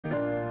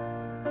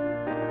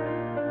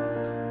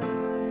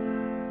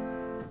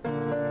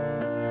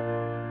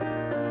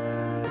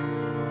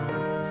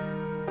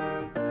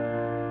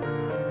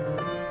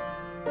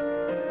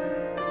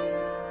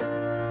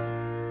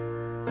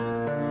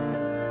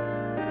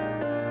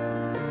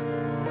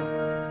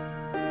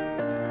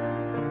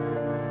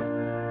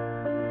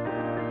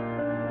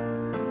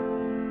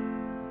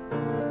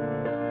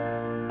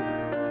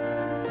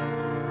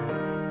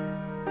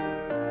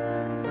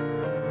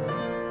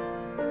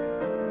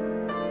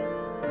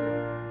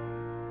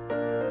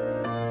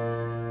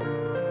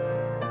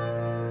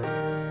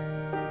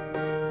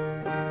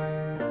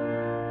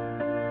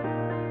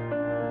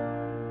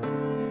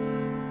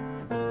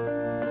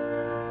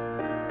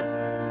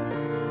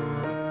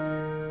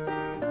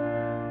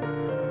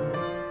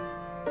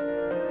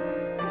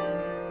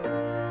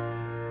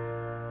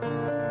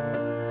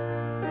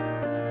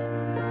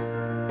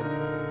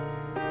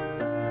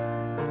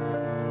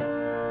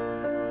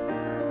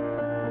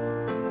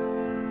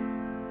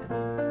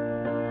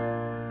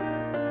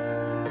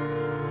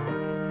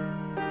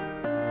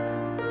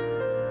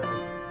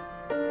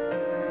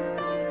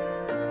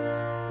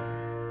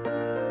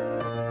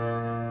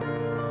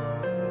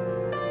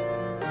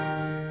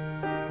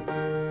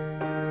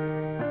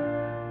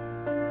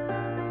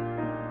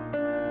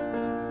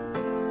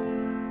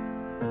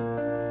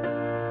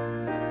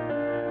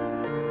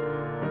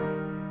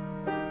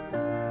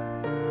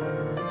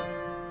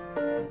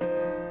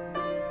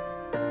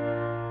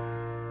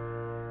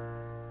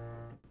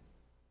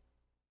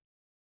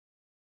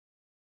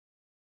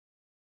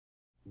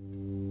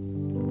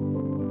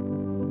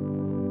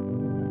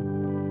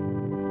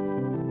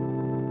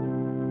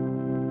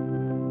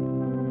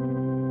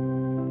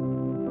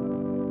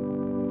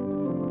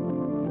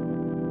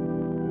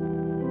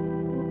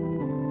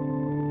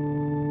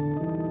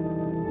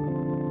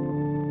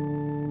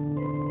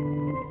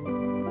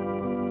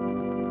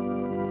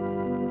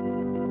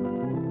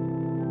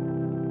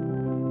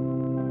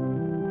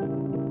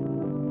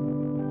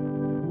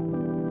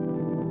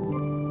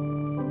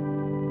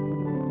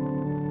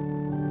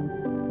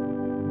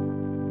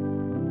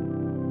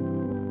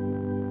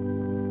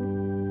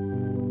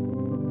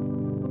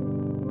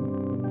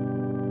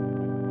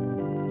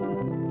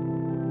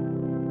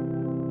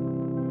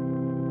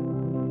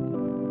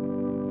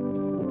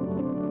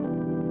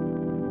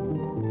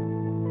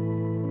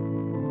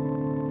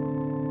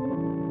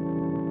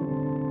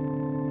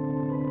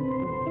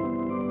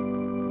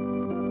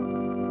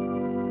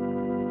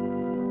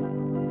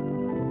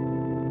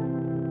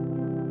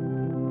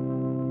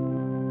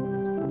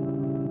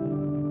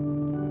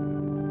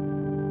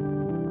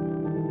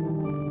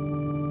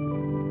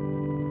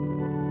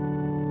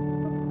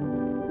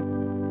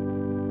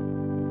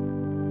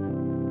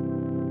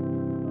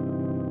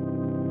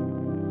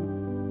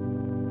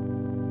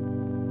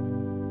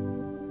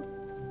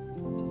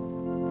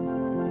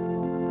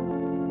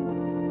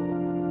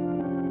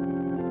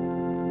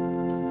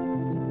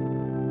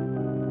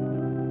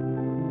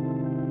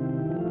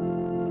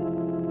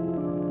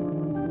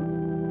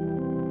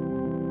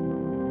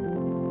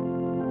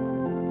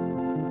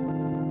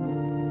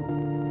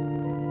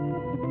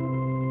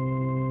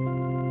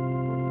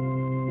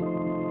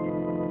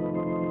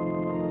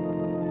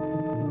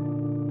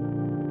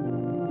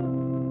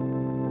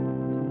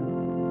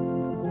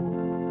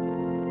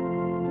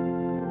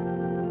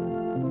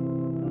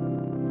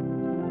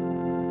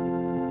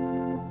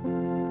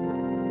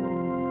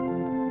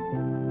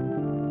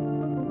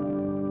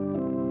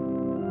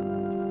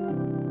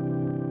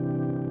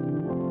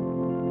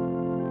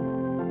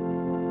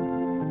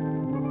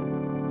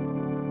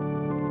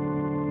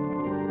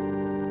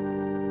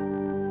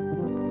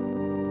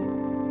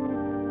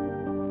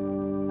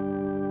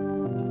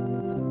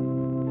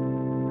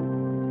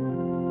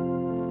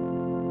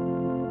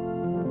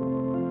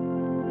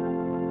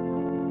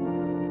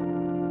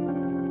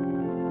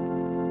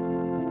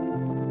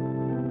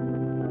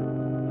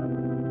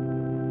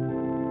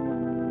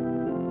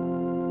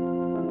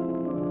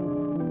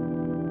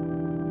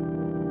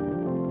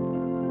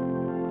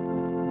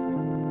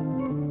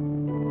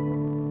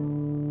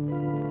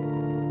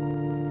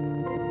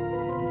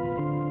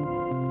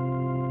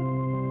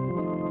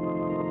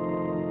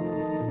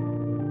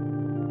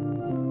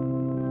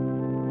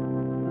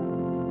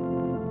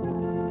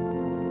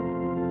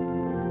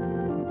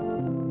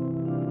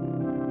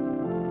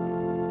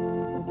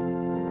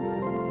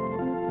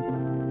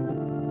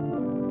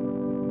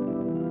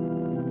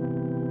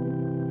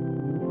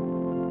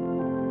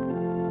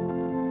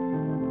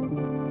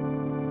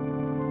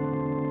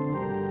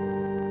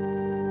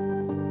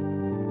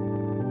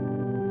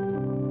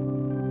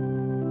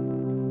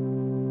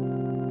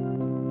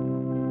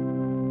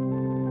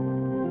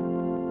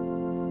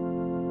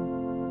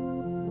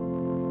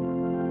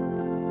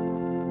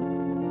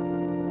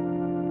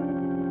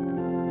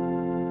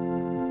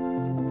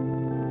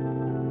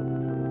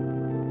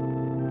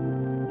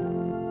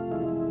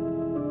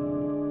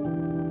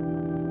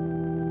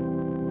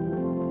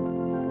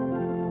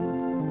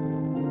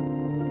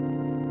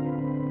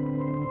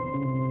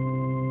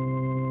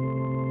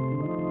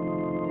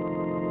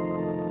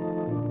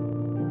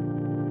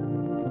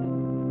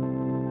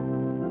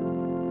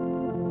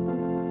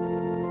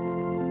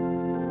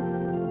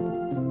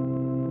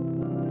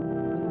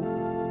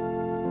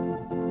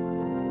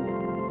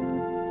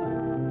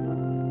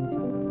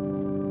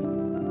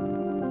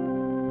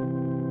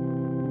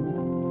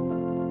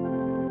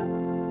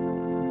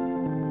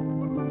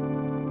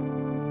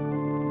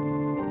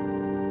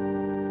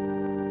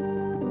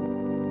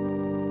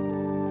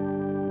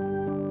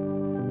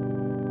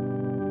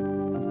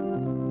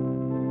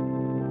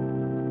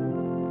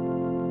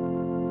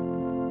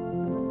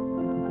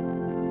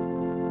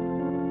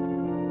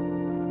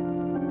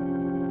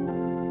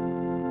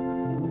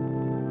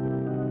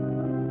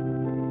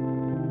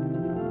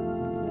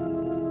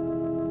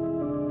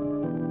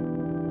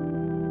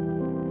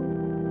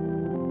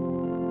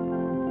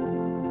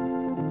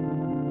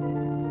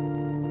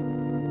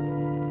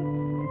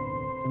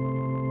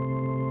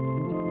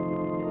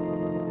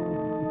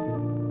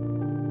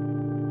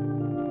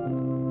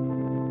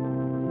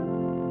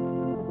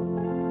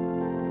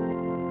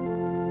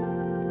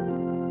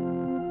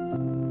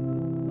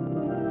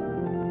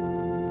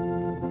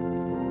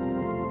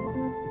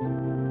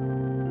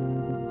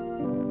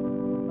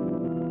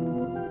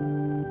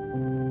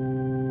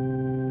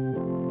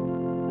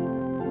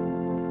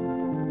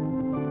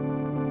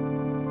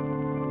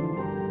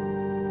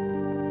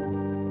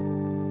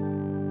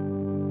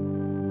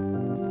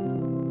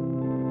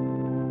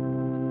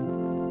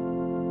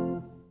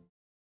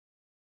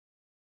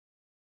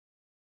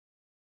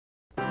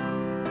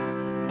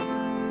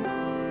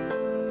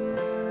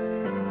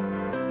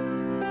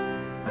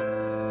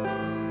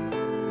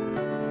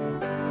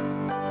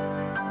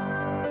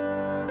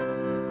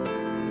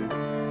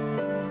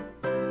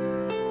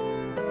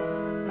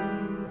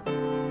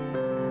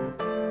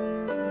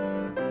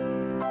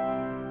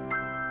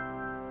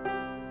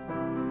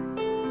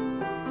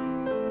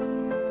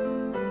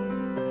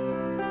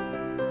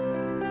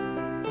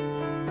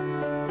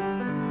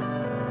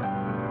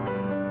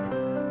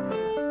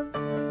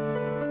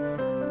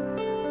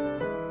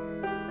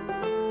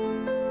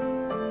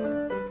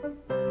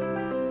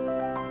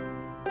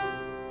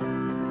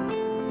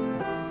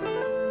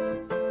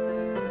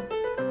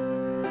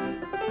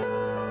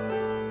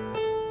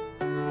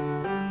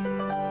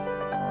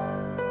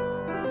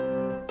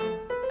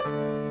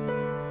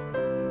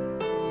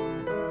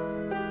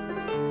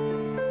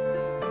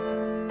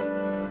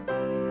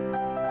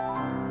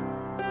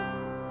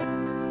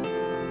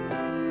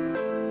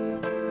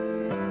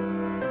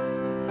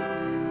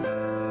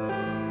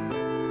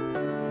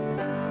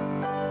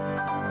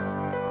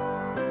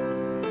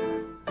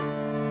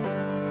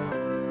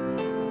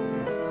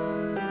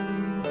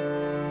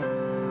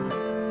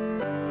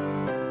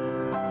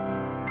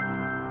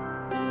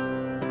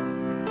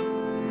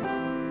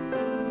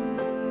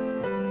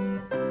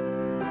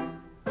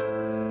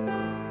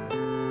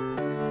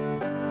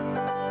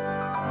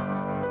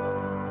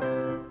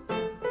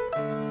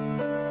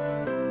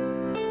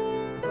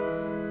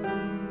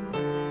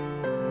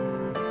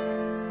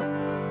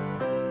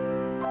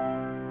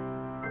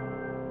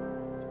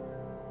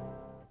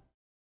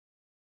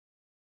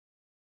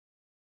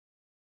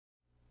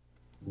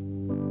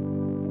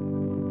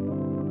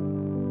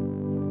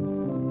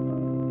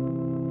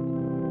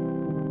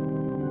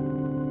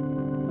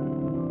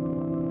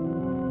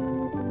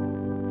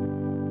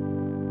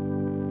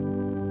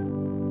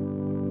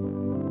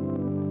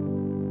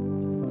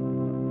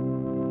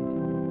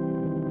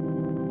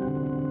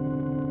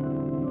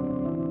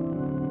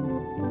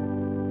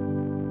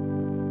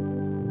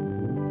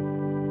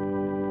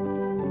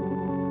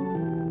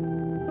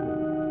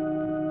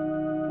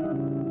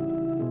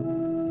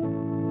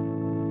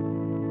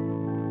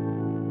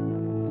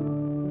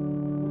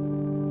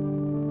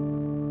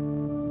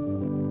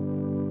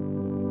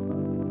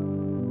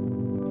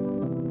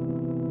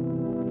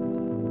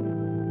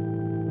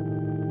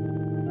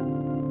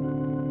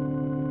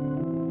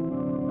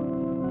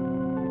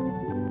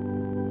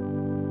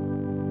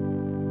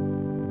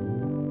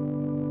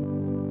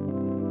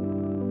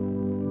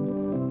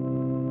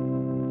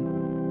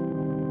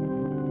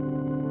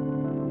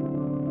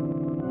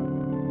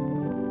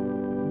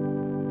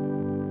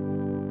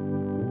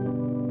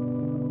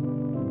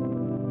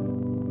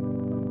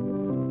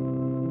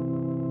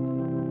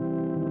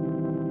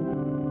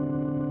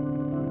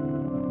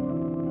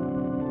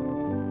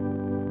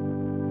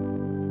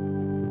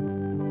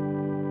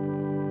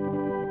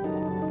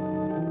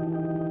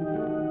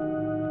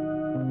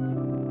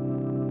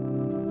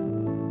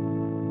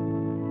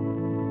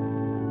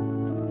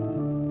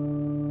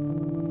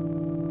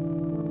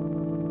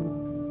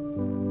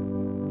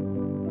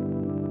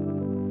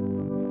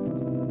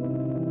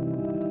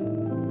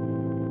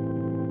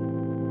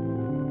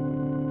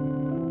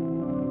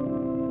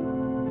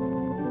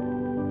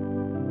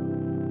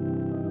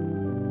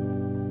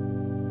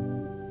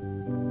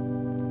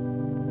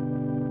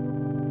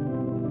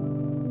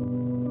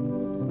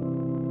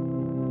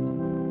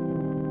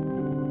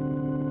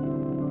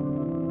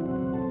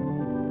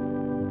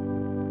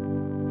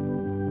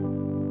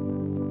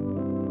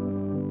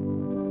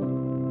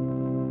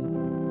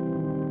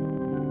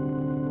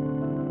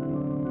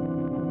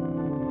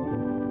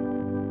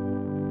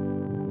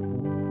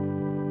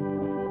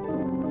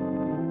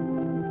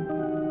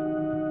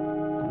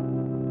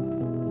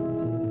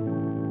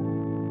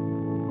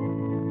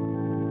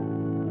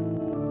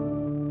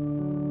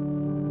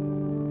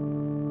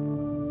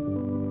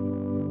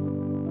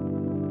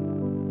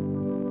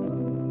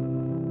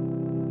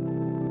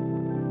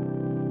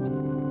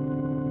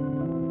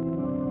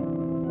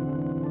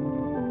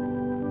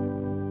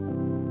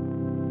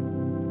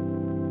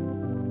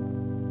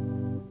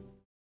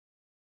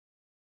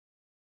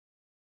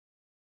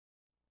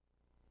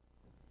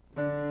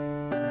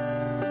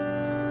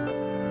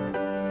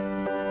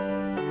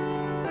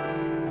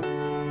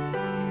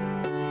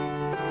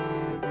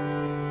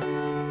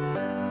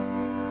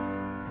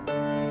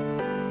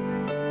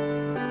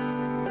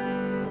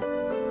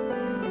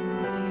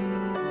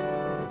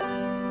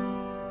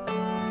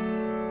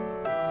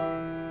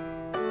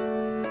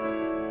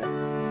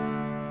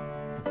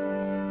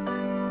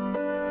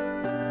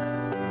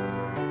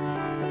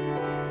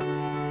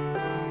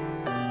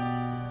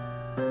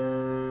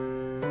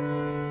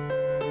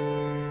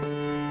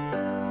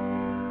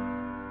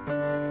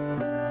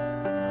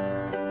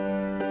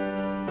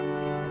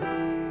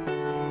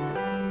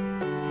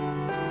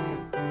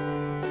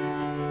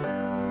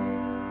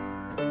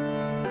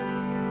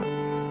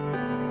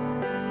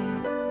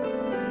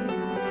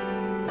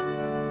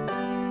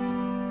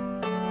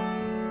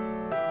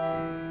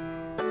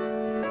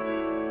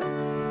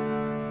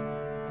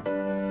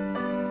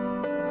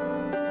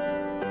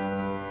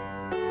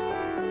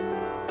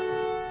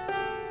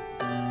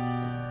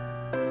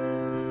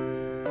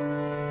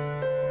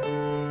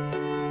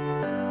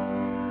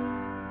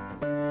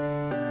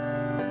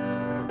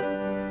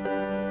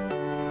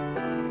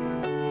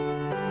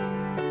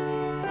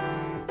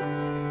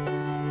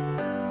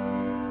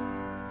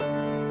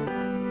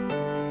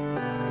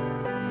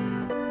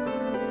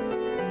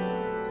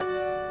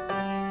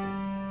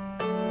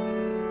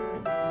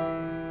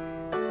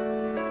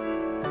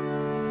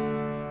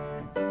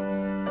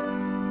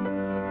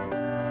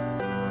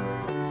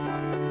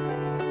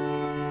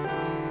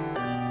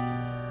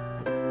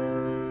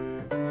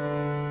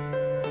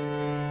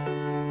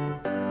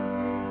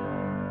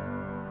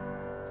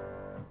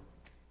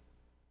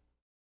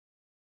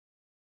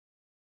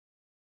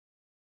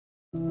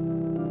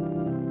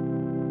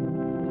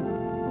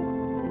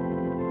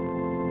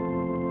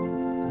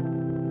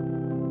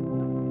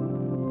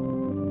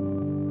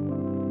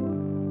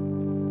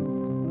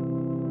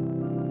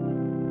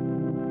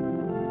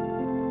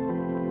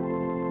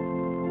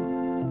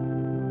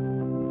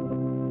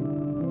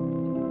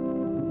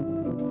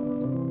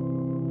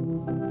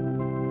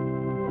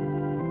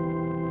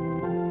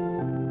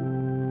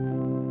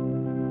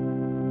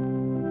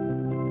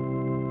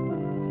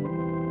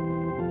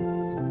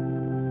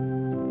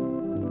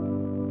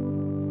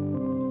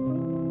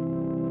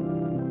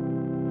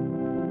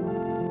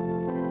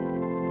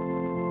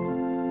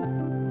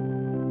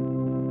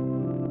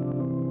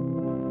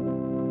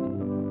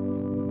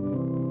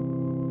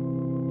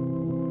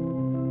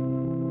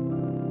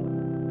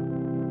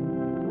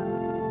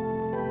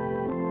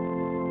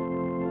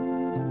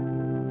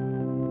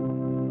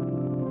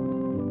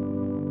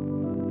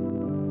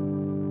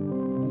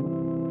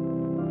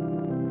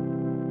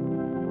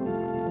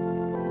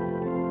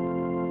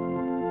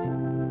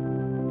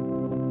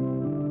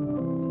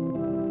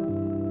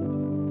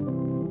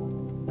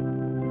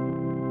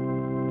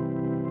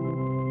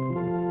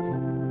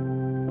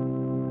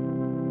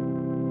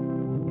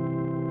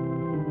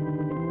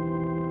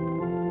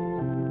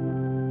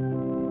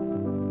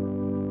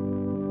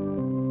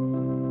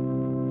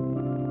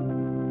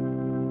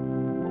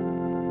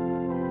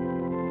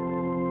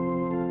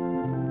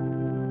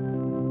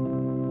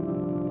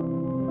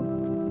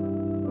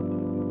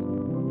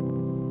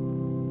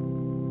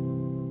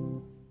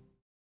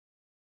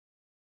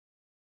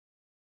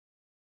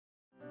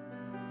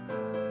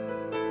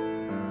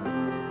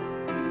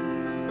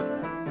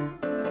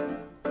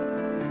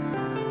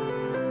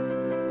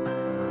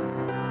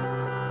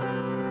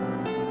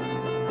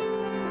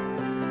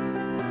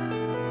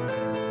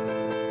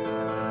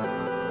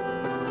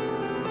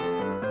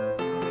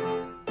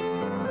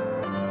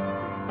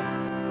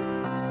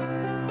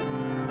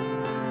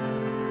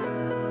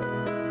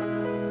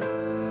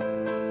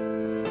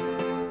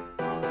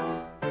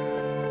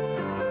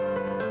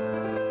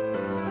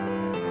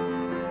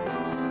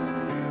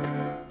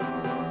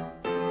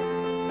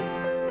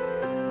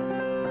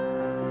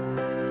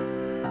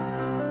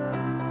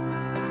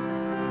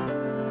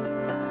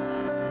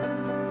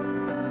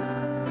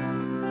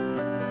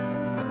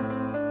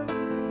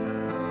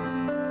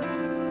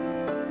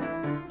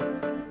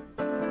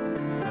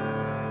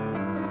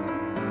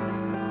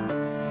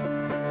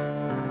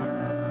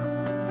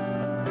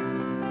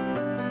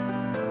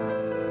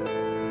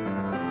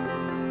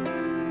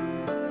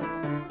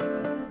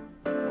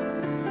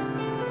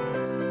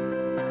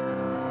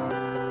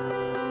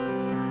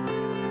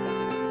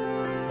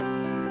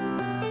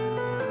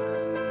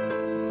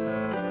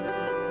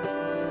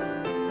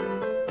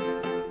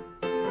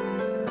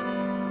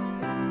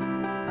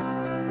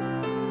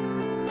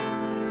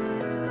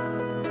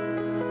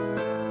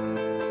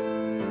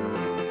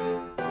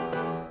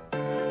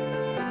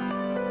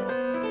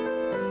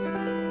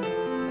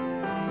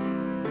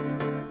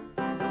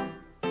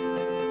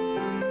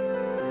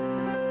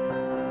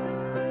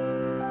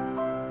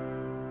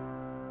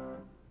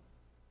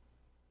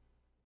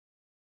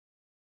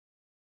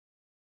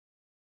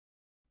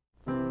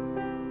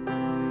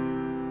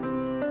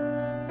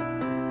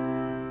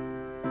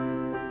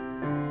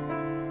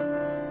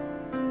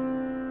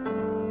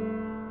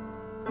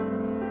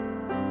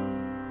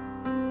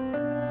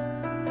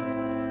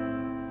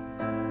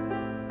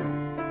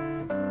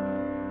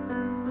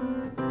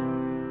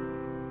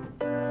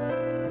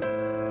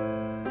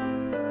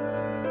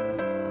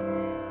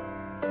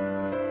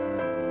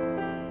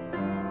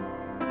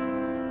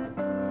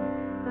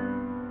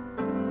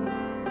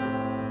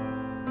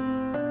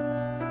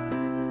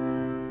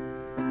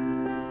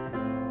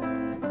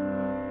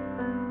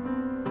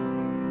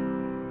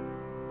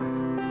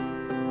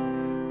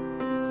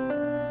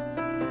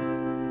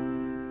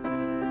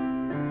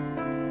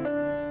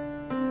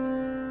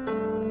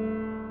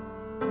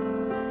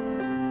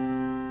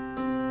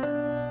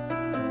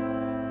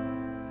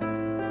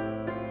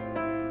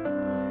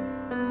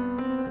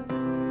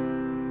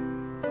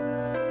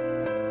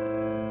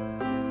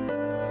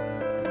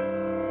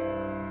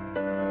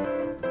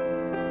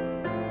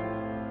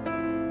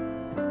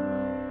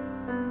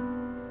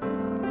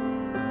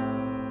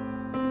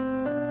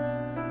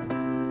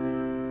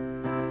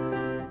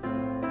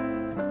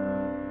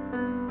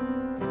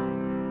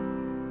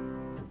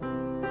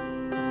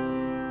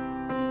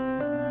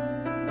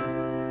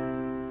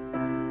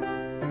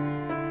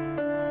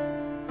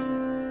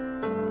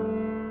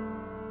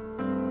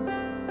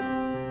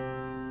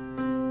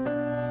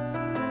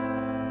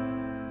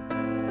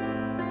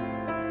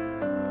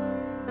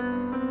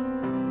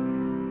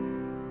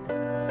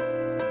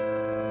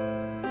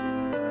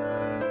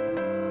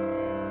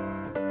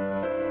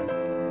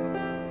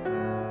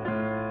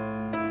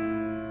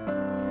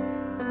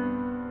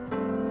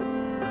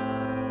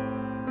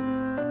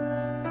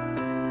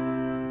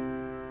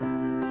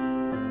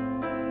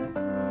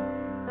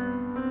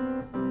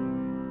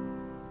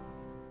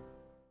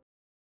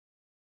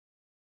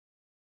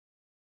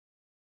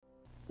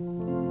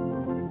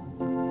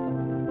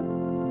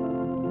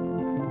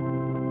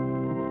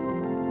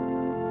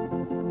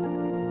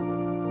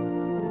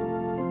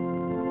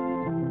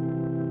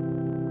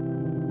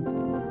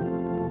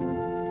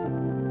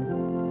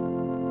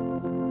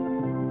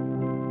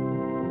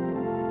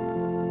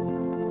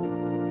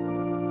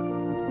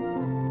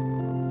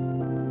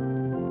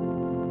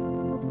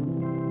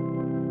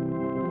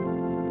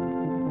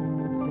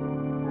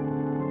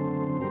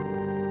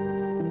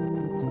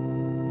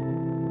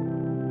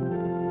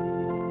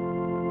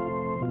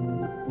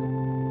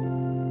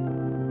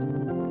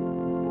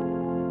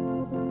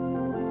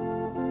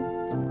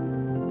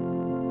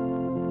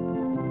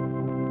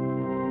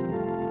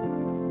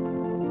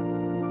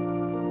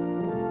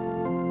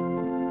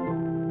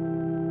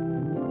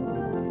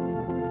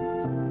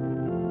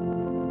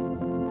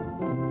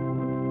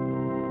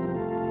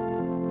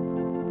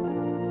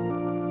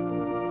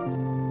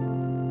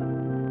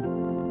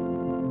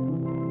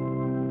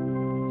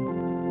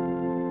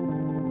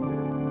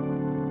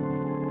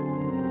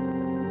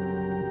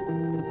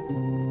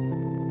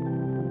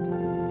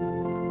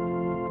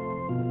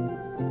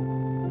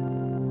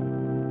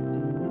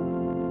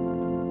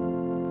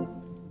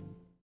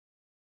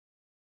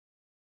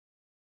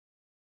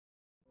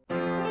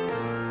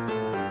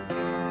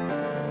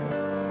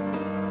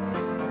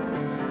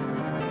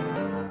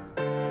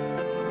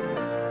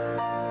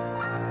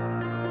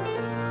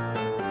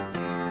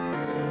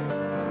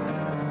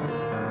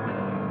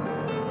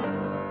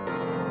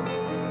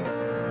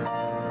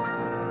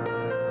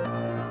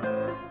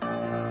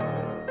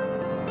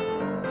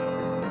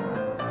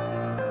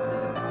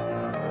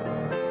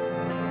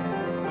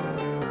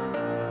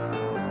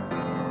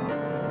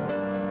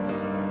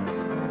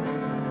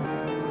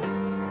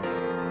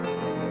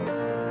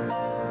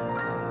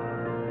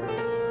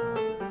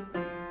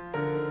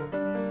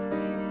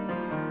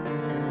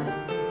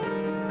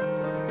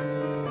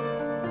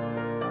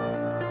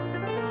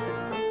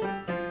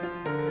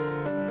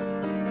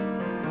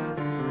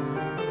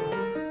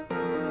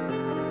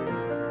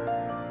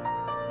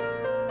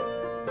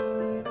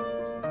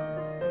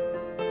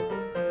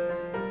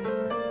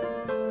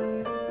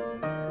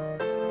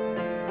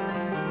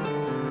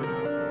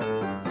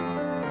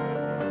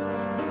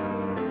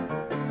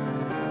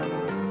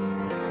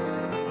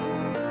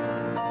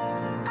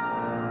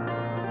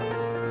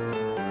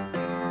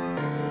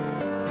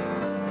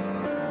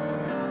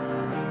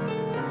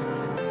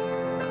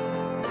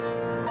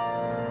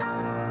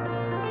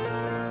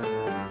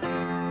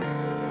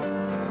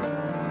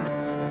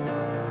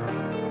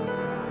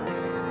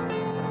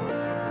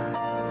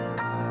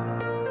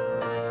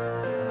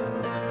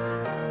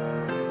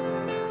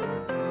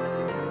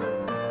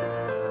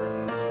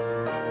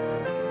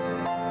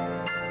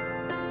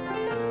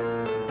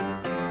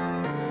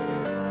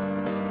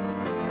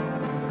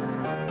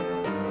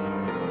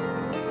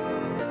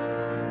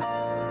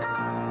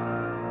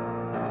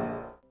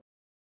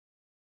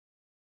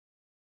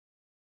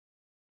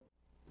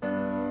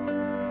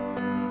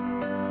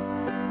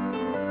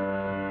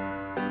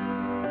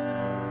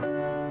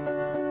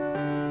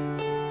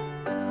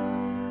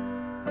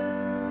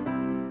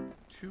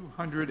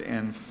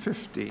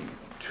250.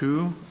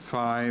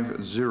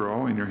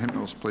 250 in your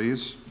hymnals,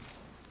 please.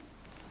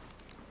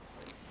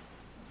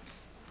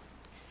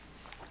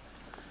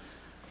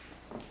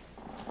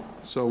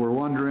 So we're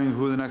wondering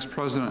who the next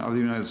president of the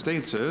United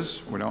States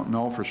is. We don't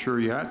know for sure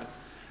yet,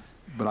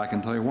 but I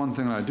can tell you one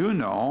thing that I do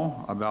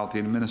know about the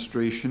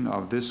administration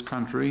of this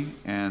country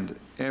and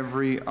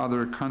every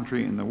other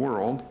country in the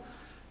world.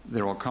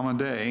 There will come a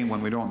day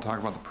when we don't talk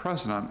about the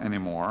president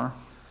anymore.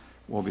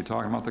 We'll be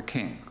talking about the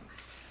king.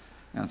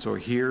 And so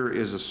here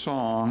is a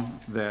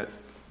song that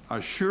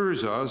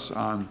assures us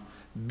on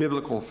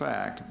biblical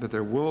fact that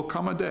there will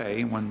come a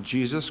day when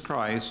Jesus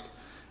Christ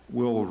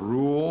will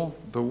rule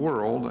the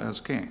world as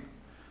king.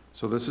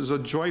 So this is a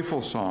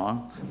joyful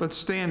song. Let's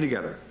stand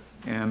together.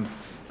 And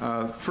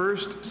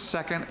first,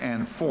 second,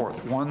 and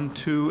fourth. 1,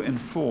 2, and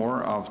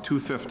 4 of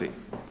 250.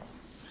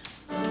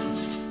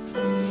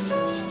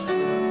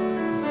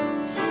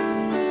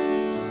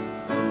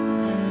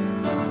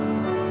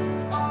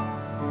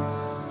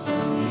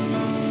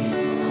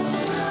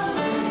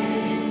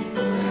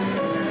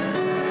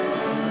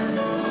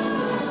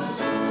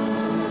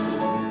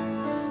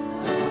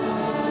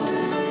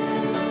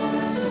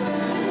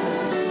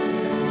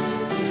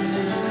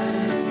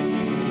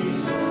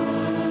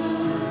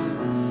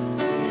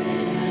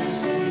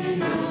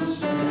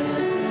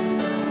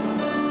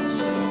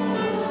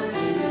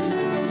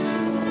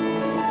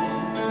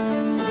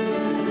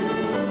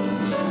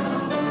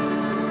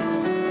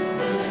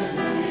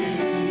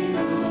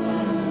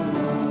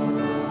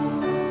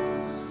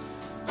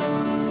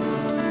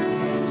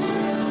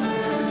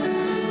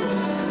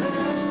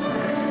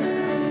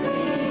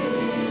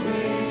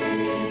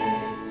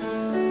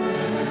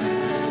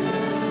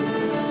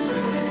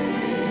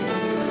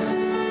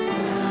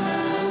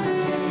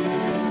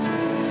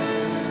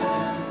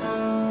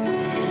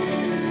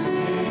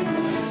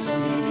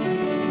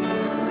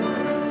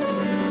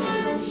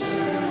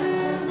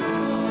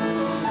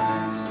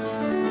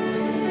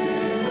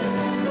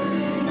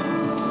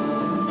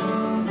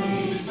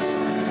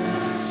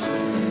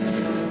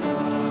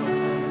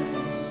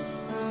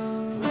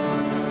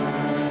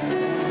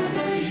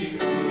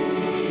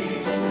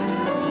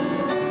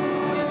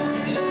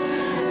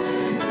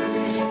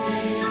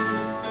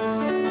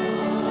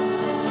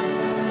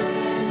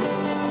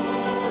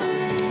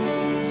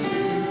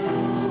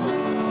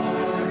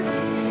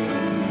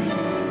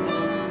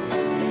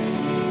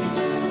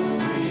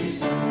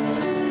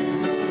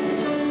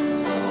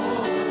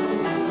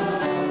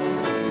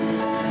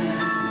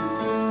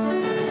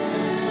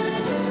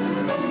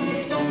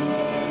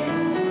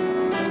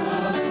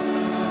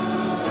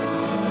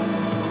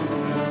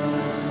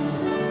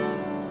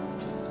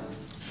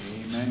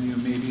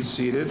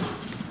 Seated.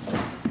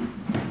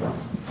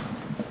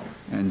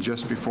 And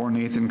just before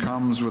Nathan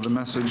comes with the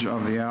message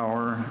of the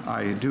hour,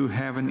 I do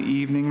have an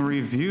evening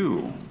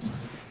review.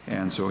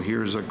 And so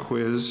here's a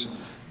quiz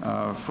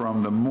from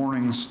the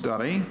morning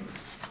study.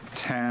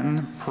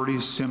 10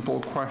 pretty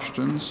simple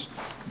questions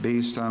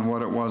based on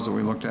what it was that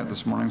we looked at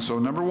this morning. So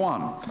number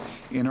 1,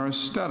 in our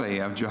study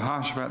of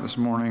Jehoshaphat this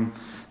morning,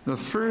 the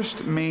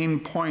first main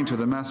point of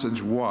the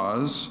message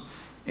was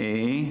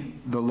A,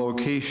 the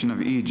location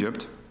of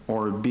Egypt,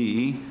 or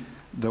B,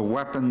 the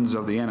weapons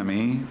of the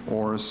enemy,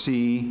 or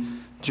C,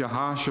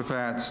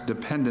 Jehoshaphat's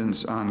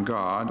dependence on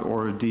God,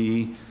 or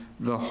D,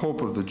 the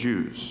hope of the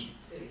Jews.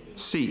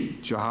 C,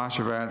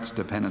 Jehoshaphat's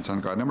dependence on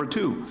God. Number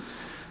 2,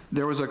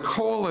 there was a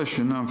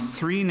coalition of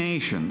 3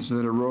 nations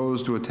that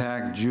arose to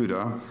attack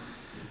Judah.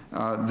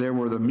 There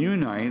were the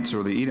Meunites,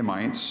 or the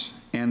Edomites,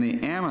 and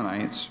the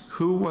Ammonites.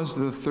 Who was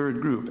the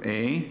third group?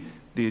 A,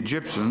 the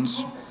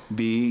Egyptians,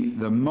 B,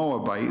 the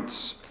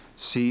Moabites,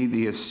 C,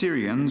 the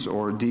Assyrians,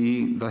 or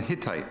D, the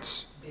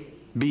Hittites?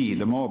 B,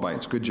 the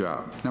Moabites. Good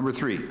job. Number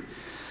 3,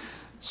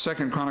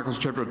 2 Chronicles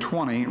chapter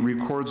 20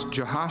 records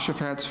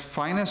Jehoshaphat's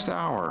finest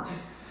hour.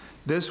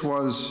 This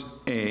was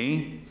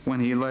A,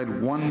 when he led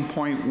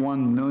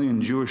 1.1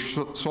 million Jewish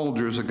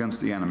soldiers against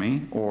the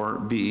enemy, or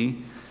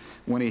B,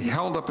 when he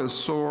held up his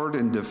sword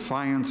in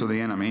defiance of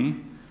the enemy,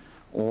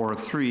 or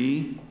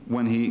 3,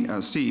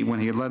 C, when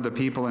he led the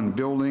people in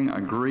building a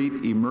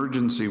great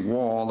emergency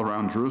wall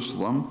around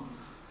Jerusalem,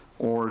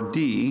 or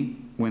D,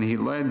 when he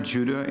led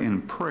Judah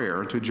in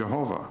prayer to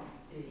Jehovah?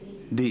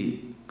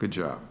 D. Good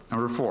job.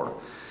 Number 4,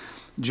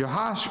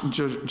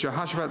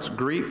 Jehoshaphat's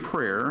great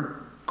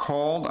prayer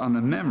called on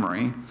the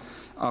memory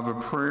of a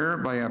prayer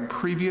by a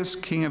previous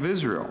king of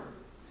Israel.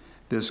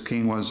 This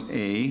king was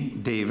A,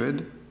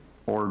 David,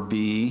 or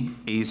B,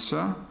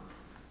 Asa,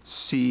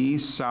 C,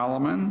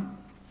 Solomon,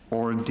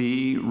 or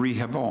D,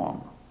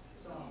 Rehoboam?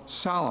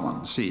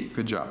 Solomon. C.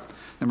 Good job.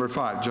 Number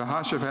 5,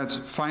 Jehoshaphat's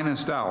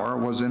finest hour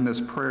was in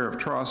this prayer of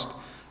trust,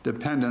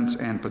 dependence,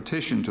 and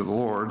petition to the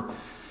Lord.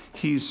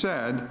 He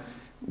said,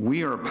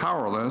 "We are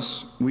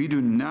powerless, we do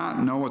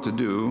not know what to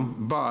do,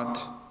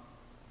 but,"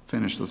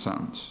 finish the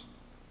sentence.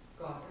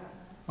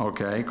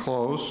 Okay,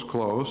 close,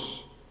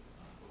 close.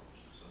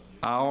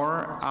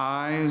 "Our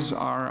eyes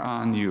are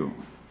on you,"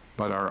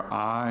 but our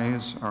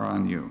eyes are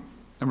on you.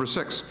 Number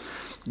 6,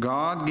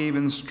 God gave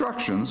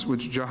instructions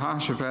which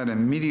Jehoshaphat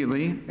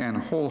immediately and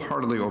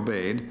wholeheartedly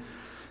obeyed.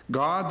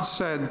 God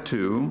said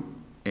to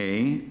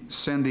A,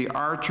 send the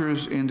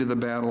archers into the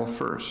battle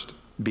first.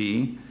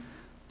 B,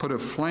 put a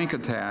flank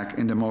attack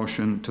into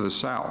motion to the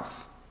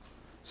south.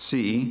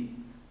 C,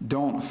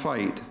 don't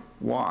fight,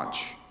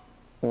 watch.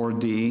 Or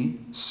D,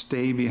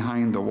 stay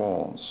behind the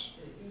walls.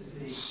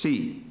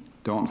 C,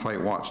 don't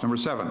fight, watch. Number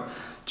 7,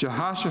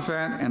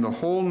 Jehoshaphat and the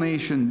whole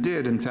nation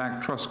did, in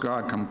fact, trust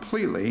God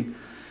completely.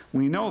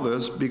 We know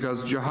this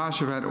because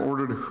Jehoshaphat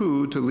ordered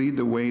who to lead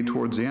the way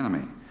towards the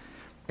enemy?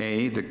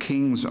 A, the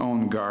king's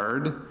own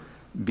guard.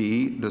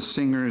 B, the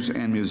singers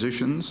and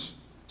musicians.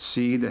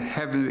 C, the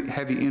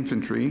heavy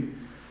infantry.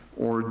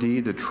 Or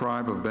D, the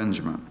tribe of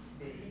Benjamin.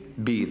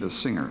 B, the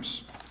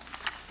singers.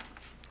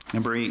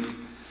 Number 8,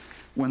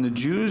 when the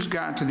Jews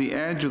got to the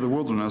edge of the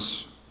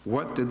wilderness,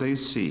 what did they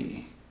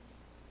see?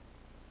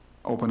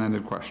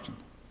 Open-ended question.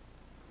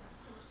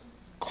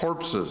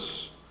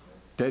 Corpses,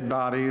 dead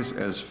bodies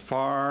as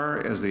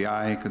far as the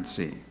eye could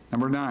see.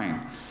 Number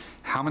 9,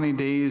 how many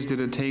days did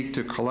it take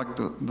to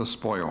collect the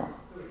spoil?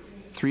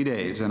 3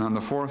 days. And on the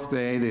 4th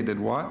day, they did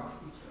what?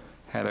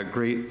 Had a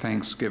great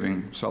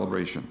Thanksgiving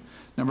celebration.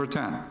 Number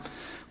 10,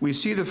 we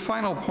see the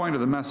final point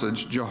of the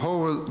message,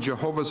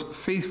 Jehovah's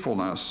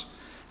faithfulness,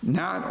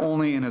 not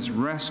only in his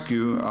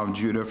rescue of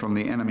Judah from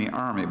the enemy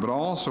army, but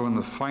also in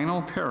the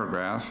final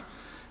paragraph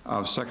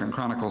of 2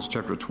 Chronicles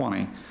chapter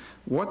 20.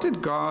 What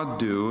did God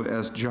do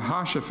as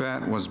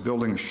Jehoshaphat was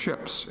building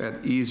ships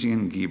at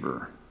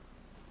Ezion-Geber?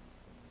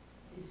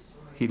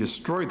 He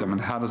destroyed them.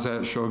 And how does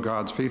that show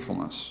God's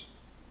faithfulness?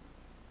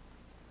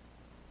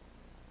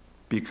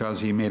 Because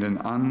he made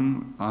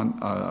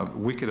a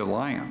wicked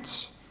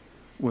alliance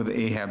with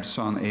Ahab's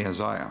son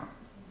Ahaziah.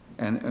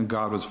 And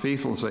God was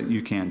faithful to say,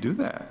 you can't do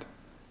that.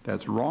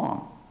 That's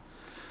wrong.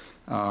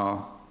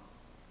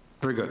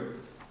 Very good.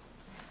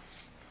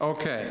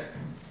 Okay.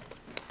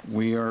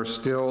 We are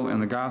still in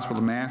the Gospel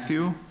of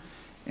Matthew,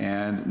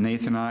 and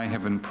Nathan and I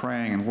have been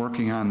praying and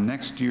working on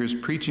next year's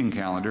preaching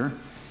calendar,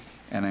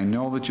 and I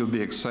know that you'll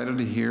be excited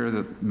to hear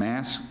that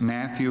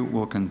Matthew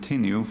will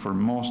continue for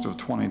most of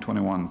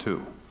 2021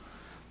 too.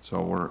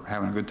 So we're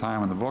having a good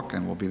time in the book,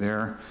 and we'll be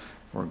there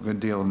for a good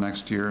deal of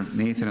next year.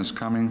 Nathan is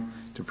coming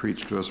to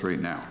preach to us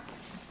right now.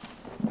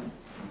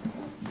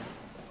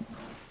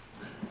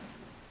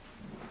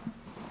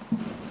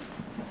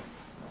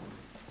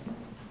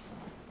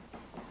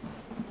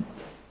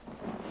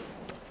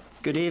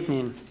 Good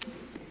evening.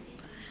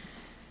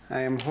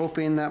 I am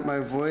hoping that my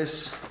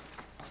voice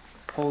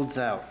holds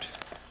out.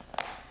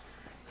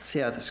 See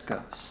how this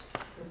goes.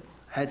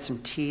 I had some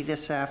tea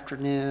this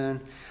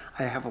afternoon.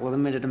 I have a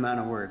limited amount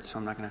of words, so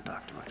I'm not going to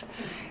talk too much.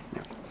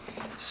 Anyway,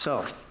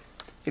 so,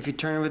 if you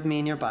turn with me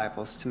in your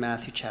Bibles to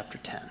Matthew chapter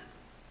 10.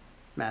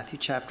 Matthew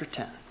chapter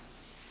 10.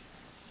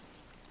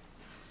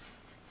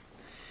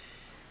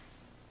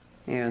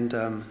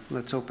 And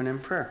let's open in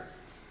prayer.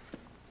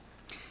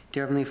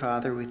 Dear Heavenly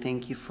Father, we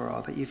thank you for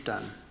all that you've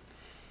done.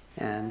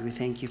 And we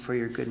thank you for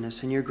your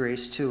goodness and your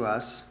grace to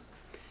us.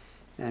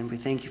 And we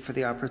thank you for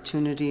the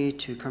opportunity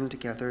to come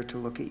together to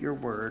look at your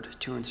word,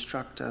 to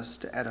instruct us,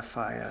 to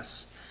edify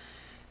us,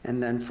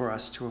 and then for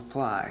us to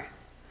apply.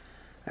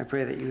 I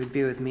pray that you would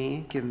be with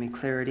me, give me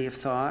clarity of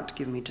thought,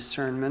 give me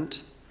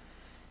discernment.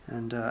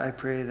 And I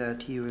pray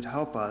that you would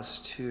help us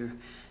to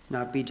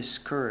not be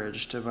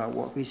discouraged about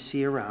what we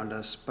see around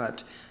us,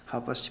 but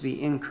help us to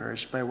be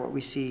encouraged by what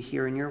we see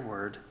here in your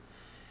word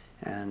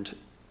and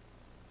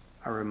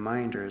are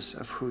reminders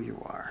of who you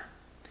are.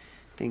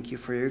 Thank you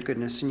for your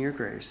goodness and your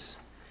grace.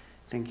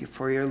 Thank you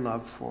for your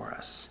love for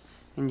us.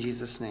 In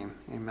Jesus' name,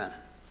 amen.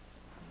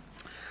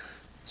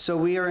 So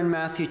we are in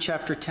Matthew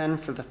chapter 10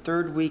 for the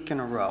 3rd week in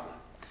a row.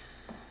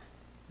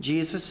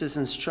 Jesus is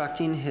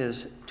instructing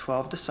his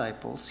 12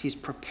 disciples. He's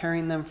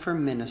preparing them for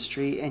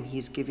ministry, and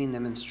he's giving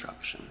them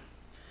instruction.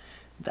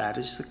 That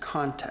is the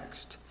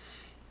context.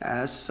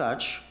 As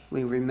such,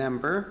 we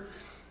remember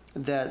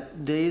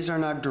that these are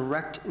not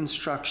direct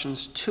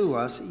instructions to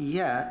us,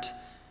 yet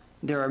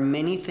there are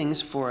many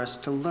things for us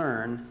to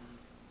learn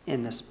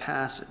in this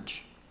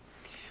passage.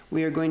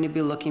 We are going to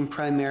be looking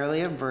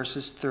primarily at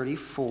verses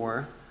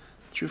 34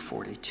 through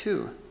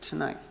 42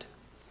 tonight.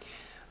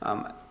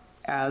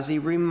 As a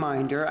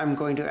reminder, I'm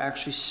going to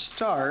actually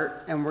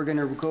start, and we're going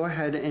to go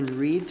ahead and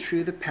read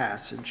through the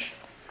passage,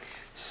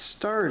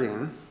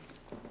 starting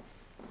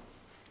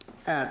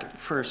at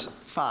verse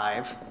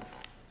 5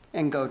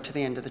 and go to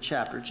the end of the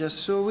chapter, just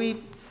so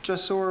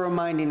we're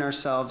reminding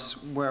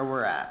ourselves where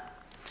we're at.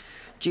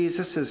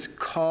 Jesus has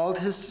called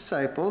his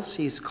disciples.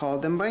 He's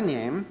called them by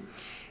name.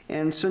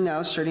 And so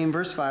now, starting in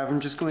verse 5, I'm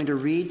just going to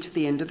read to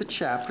the end of the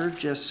chapter,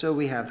 just so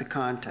we have the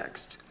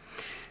context.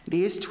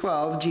 These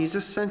 12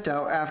 Jesus sent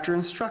out after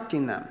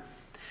instructing them.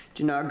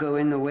 Do not go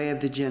in the way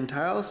of the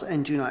Gentiles,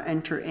 and do not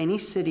enter any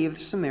city of the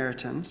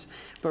Samaritans,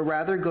 but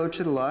rather go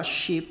to the lost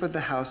sheep of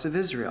the house of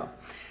Israel.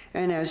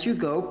 And as you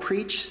go,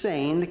 preach,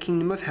 saying, the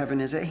kingdom of heaven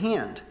is at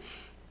hand.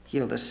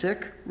 Heal the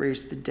sick,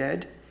 raise the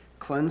dead,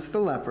 cleanse the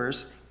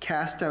lepers,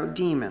 cast out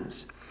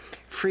demons.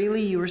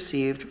 Freely you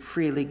received,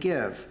 freely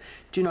give.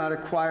 Do not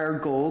acquire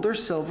gold or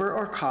silver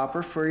or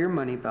copper for your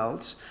money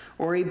belts,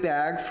 or a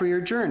bag for your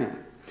journey,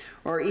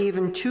 or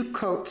even 2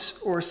 coats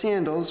or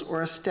sandals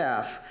or a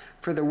staff,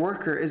 for the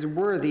worker is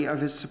worthy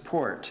of his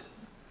support.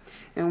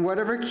 In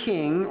whatever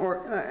king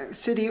or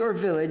city or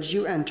village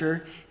you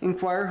enter,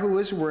 inquire who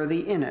is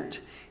worthy in it,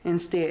 and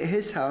stay at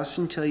his house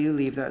until you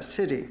leave that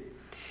city.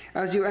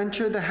 As you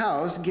enter the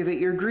house, give it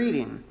your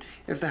greeting.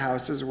 If the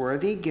house is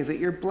worthy, give it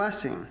your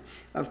blessing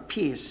of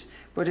peace.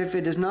 But if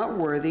it is not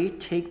worthy,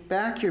 take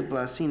back your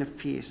blessing of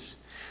peace.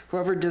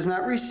 Whoever does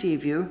not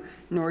receive you,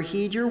 nor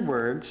heed your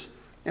words,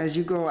 as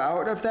you go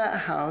out of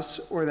that house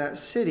or that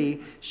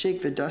city,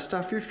 shake the dust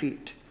off your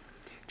feet.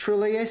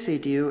 Truly I say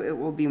to you, it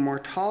will be more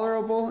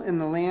tolerable in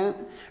the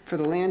land for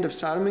the land of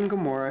Sodom and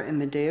Gomorrah in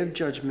the day of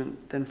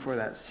judgment than for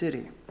that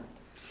city.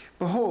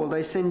 Behold,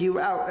 I send you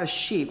out as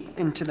sheep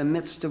into the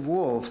midst of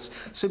wolves.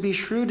 So be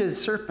shrewd as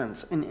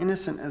serpents and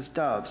innocent as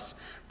doves.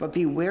 But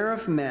beware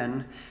of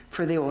men,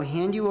 for they will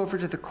hand you over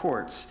to the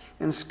courts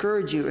and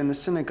scourge you in the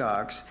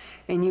synagogues,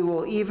 and you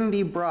will even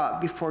be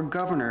brought before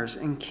governors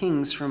and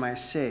kings for my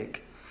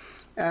sake.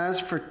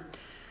 As for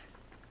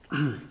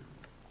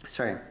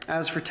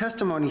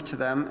testimony to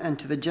them and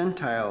to the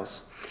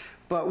Gentiles.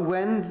 But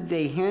when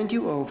they hand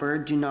you over,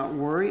 do not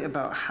worry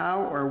about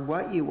how or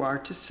what you are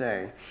to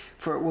say,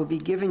 for it will be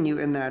given you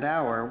in that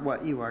hour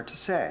what you are to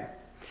say.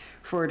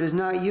 For it is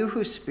not you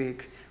who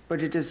speak,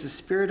 but it is the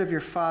Spirit of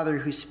your Father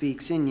who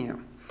speaks in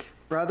you.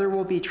 Brother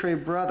will betray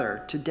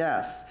brother to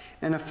death,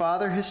 and a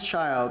father his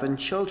child, and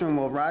children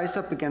will rise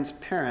up against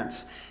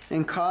parents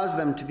and cause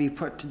them to be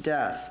put to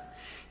death.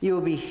 You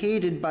will be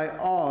hated by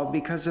all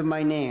because of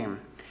my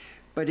name.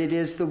 But it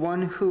is the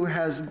one who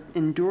has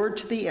endured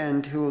to the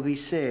end who will be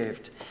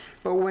saved.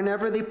 But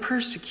whenever they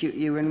persecute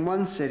you in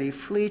one city,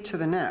 flee to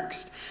the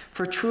next.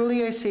 For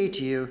truly I say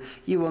to you,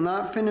 you will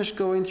not finish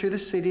going through the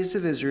cities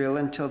of Israel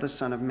until the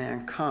Son of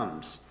Man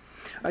comes.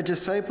 A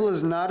disciple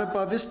is not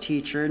above his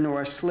teacher,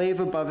 nor a slave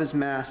above his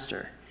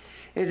master.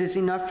 It is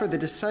enough for the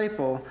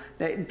disciple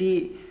that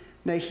he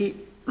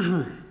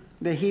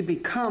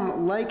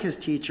become like his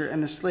teacher,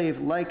 and the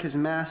slave like his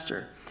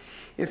master.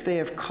 If they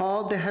have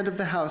called the head of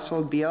the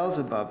household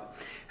Beelzebub,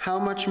 how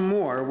much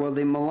more will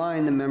they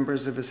malign the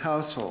members of his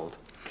household?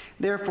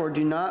 Therefore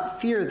do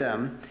not fear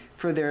them,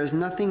 for there is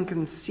nothing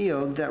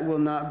concealed that will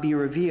not be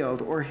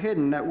revealed, or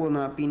hidden that will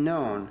not be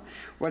known.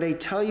 What I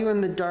tell you in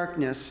the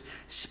darkness,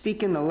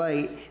 speak in the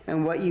light,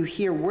 and what you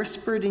hear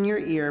whispered in your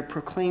ear,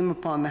 proclaim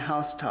upon the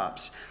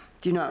housetops.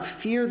 Do not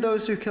fear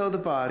those who kill the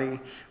body,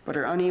 but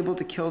are unable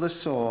to kill the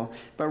soul,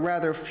 but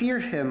rather fear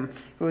him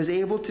who is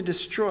able to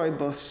destroy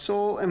both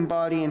soul and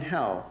body in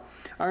hell.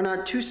 Are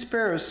not 2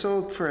 sparrows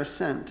sold for a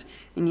cent,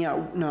 and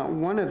yet not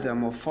one of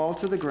them will fall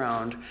to the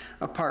ground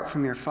apart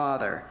from your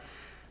Father?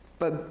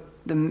 But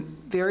the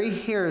very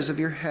hairs of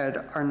your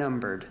head are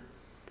numbered.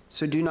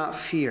 So do not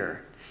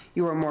fear.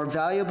 You are more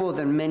valuable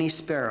than many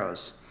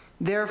sparrows.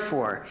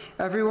 Therefore,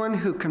 everyone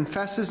who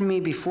confesses me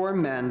before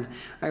men,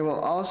 I will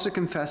also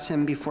confess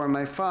him before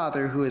my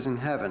Father who is in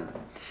heaven.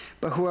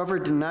 But whoever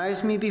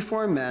denies me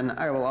before men,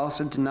 I will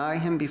also deny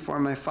him before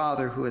my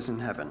Father who is in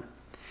heaven.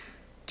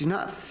 Do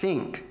not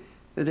think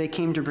that I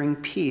came to bring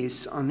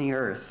peace on the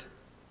earth.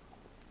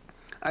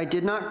 I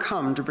did not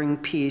come to bring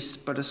peace,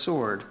 but a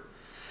sword.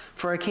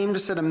 For I came to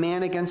set a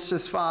man against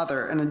his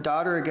father, and a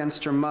daughter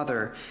against her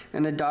mother,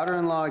 and a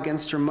daughter-in-law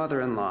against her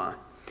mother-in-law.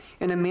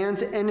 And a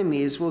man's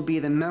enemies will be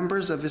the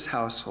members of his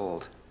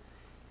household.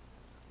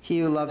 He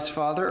who loves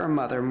father or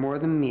mother more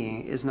than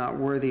me is not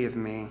worthy of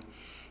me,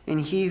 and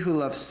he who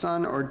loves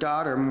son or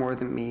daughter more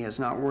than me is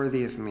not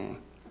worthy of me.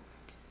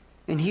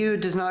 And he who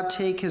does not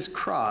take his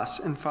cross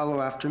and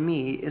follow after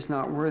me is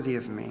not worthy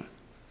of me.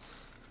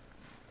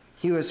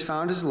 He who has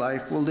found his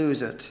life will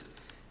lose it,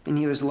 and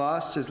he who has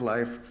lost his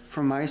life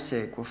for my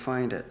sake will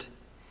find it.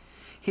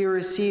 He who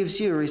receives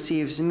you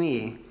receives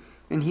me,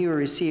 and he who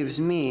receives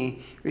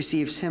me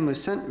receives him who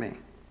sent me.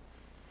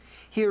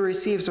 He who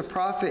receives a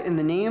prophet in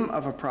the name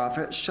of a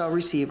prophet shall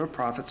receive a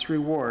prophet's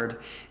reward,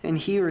 and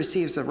he who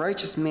receives a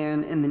righteous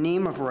man in the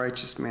name of a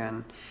righteous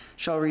man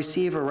shall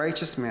receive a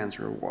righteous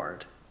man's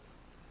reward.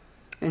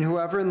 And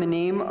whoever in the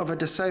name of a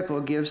disciple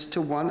gives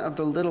to one of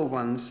the little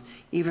ones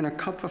even a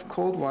cup of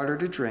cold water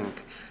to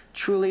drink,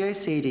 truly I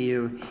say to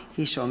you,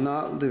 he shall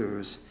not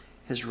lose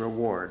his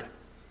reward.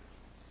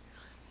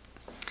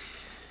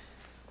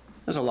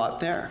 There's a lot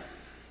there.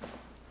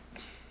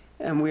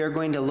 And we are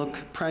going to look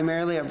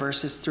primarily at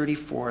verses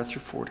 34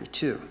 through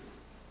 42.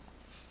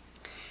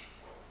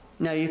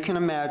 Now you can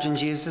imagine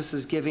Jesus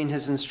is giving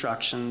his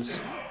instructions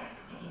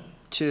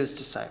to his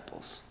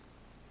disciples.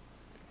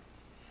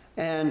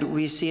 And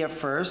we see at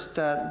first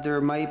that there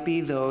might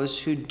be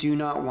those who do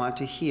not want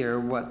to hear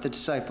what the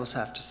disciples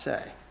have to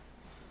say.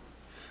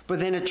 But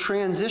then it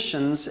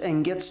transitions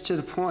and gets to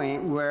the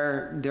point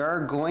where there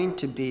are going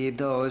to be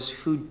those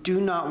who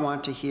do not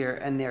want to hear,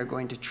 and they are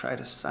going to try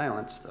to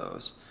silence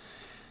those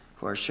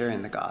who are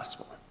sharing the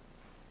gospel.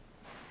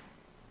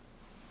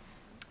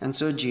 And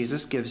so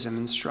Jesus gives them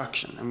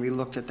instruction, and we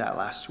looked at that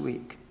last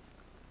week.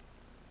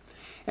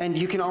 And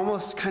you can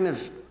almost kind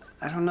of,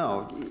 I don't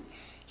know,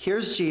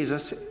 here's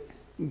Jesus,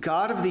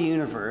 God of the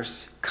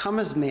universe, come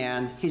as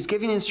man. He's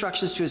giving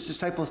instructions to his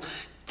disciples.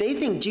 They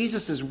think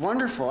Jesus is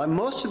wonderful. And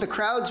most of the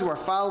crowds who are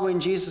following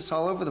Jesus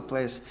all over the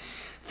place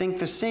think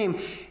the same.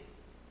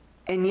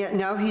 And yet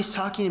now he's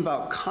talking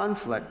about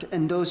conflict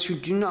and those who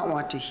do not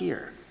want to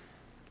hear.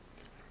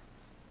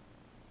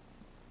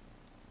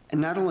 And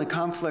not only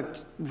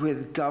conflict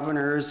with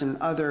governors and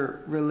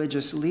other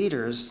religious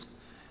leaders,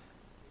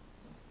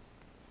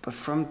 but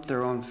from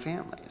their own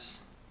families.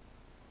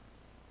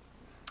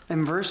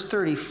 And verse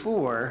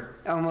 34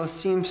 almost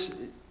seems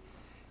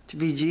to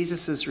be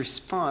Jesus'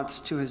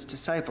 response to his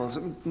disciples,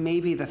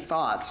 maybe the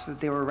thoughts that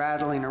they were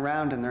rattling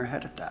around in their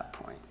head at that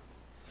point.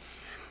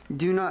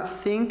 Do not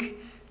think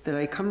that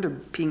I come to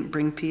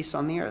bring peace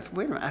on the earth.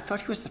 Wait a minute, I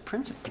thought he was the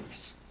Prince of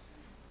Peace.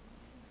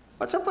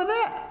 What's up with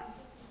that?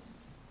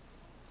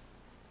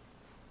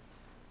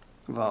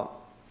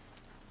 Well,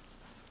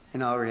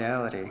 in all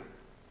reality,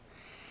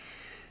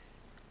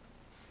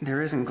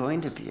 there isn't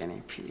going to be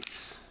any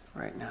peace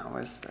right now,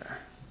 is there?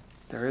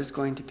 There is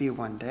going to be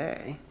one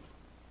day,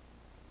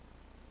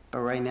 but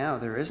right now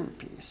there isn't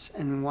peace.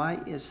 And why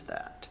is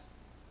that?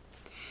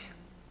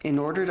 In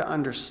order to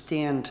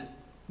understand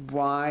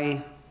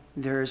why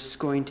there's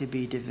going to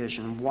be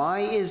division,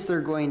 why is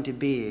there going to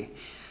be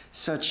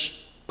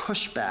such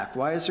pushback?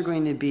 Why is there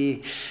going to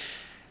be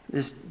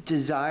this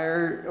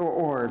desire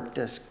or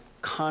this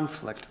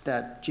conflict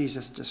that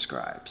Jesus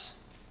describes?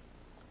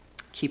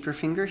 Keep your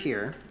finger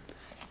here.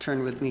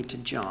 Turn with me to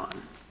John,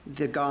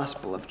 the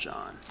Gospel of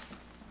John,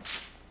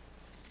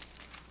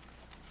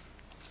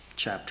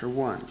 chapter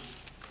 1.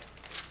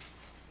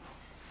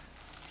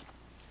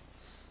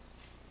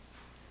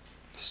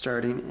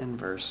 Starting in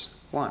verse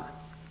 1.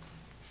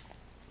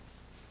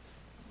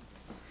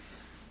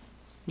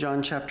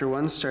 John chapter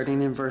 1,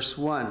 starting in verse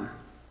 1.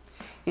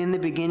 In the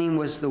beginning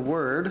was the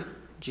Word,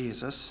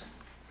 Jesus,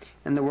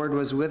 and the Word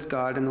was with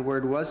God, and the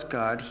Word was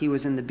God. He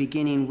was in the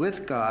beginning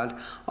with God.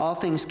 All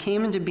things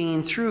came into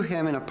being through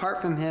him, and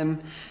apart from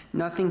him,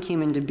 nothing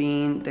came into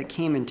being that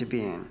came into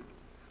being.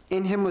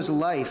 In him was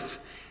life,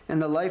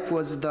 and the life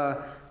was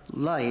the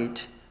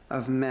light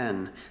of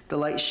men. The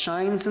light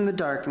shines in the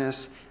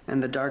darkness,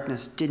 and the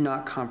darkness did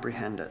not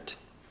comprehend it.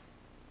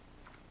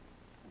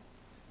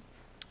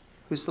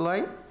 Who's the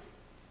light?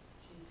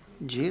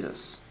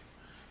 Jesus.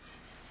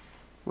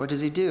 What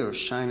does he do?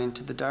 Shine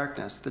into the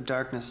darkness. The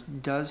darkness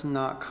does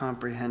not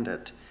comprehend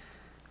it.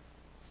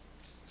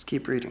 Let's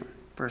keep reading.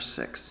 Verse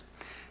 6.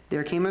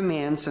 There came a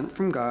man sent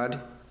from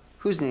God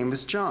whose name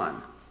was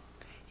John.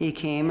 He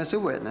came as a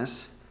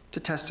witness to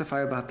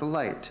testify about the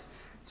light,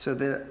 so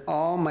that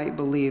all might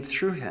believe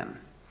through him.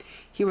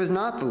 He was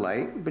not the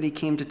light, but he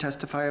came to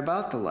testify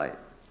about the light.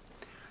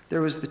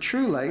 There was the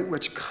true light,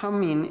 which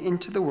coming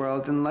into the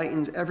world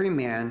enlightens every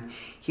man.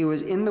 He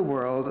was in the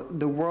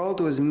world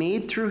was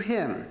made through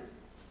him,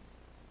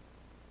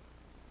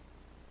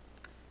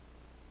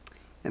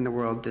 and the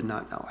world did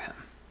not know him.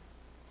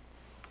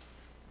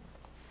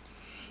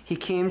 He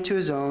came to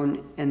his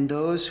own, and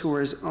those who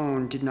were his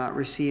own did not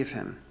receive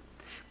him.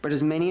 But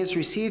as many as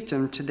received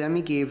him, to them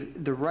he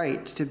gave the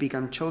right to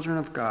become children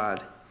of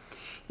God,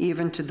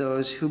 even to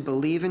those who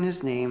believe in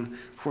his name,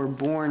 who were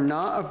born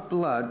not of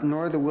blood,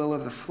 nor the will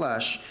of the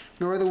flesh,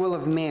 nor the will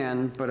of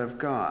man, but of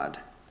God.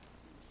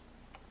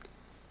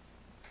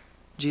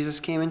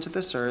 Jesus came into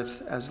this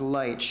earth as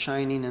light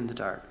shining in the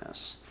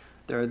darkness.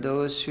 There are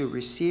those who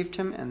received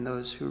him and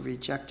those who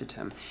rejected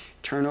him.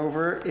 Turn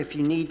over, if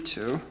you need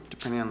to,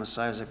 depending on the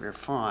size of your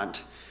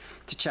font,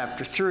 to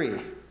chapter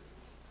 3.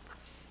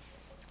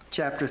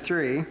 Chapter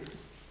 3,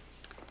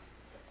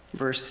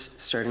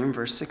 starting in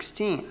verse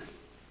 16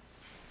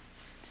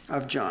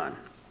 of John.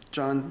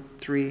 John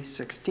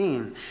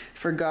 3:16.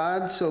 For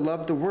God so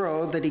loved the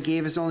world that he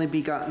gave his only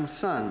begotten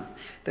Son,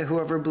 that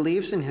whoever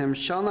believes in him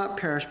shall not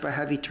perish but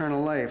have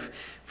eternal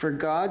life. For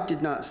God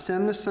did not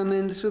send the Son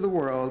into the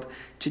world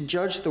to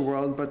judge the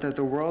world, but that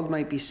the world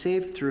might be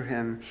saved through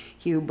him.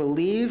 He who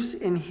believes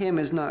in him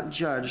is not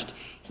judged.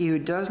 He who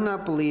does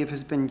not believe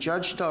has been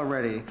judged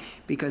already,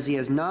 because he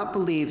has not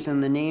believed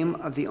in the name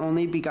of the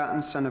only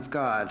begotten Son of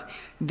God.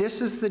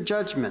 This is the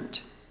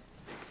judgment,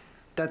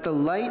 that the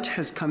light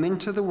has come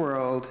into the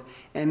world,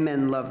 and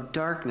men love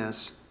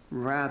darkness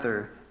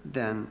rather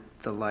than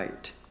the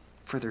light,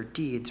 for their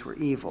deeds were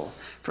evil.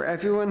 For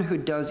everyone who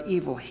does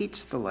evil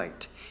hates the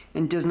light,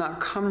 and does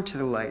not come to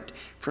the light,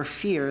 for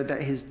fear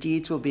that his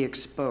deeds will be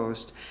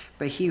exposed.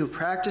 But he who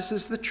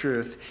practices the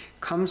truth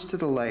comes to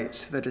the light,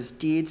 so that his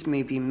deeds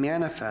may be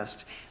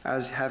manifest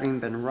as having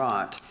been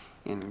wrought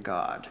in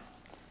God.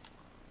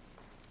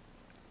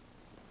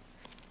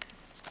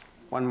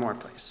 One more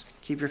place.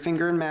 Keep your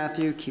finger in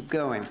Matthew, keep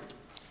going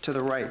to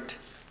the right.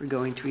 We're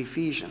going to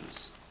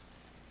Ephesians.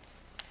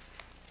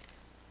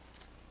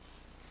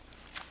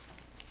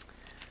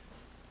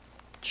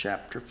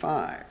 Chapter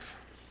 5.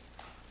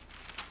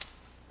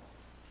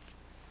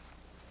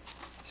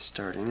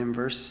 Starting in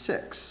verse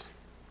 6.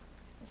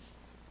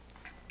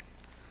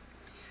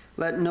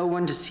 Let no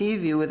one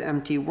deceive you with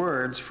empty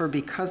words, for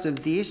because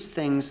of these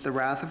things the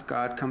wrath of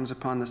God comes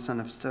upon the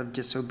sons of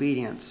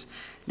disobedience.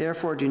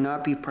 Therefore do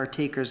not be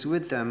partakers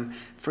with them,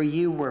 for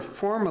you were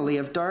formerly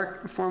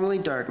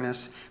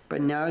darkness, but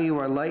now you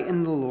are light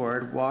in the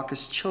Lord. Walk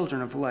as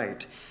children of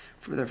light.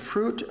 For the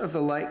fruit of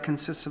the light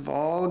consists of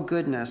all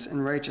goodness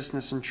and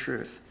righteousness and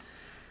truth.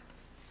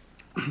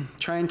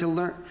 Trying to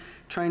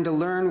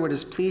learn what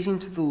is pleasing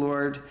to the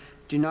Lord.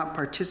 Do not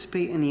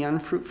participate in the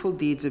unfruitful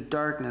deeds of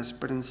darkness,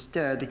 but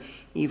instead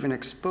even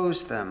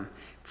expose them.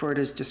 For it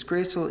is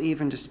disgraceful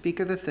even to speak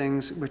of the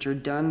things which are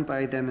done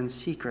by them in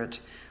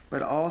secret.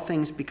 But all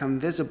things become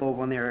visible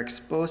when they are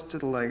exposed to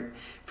the light.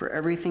 For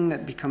everything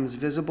that becomes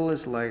visible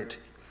is light.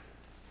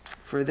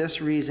 For this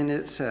reason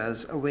it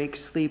says, "Awake,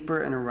 sleeper,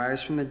 and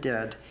arise from the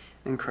dead,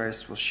 and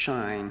Christ will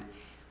shine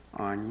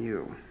on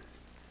you."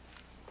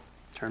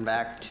 Turn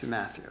back to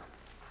Matthew.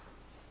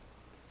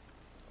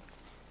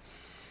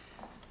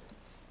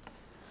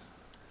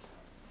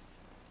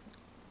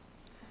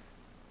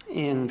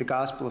 In the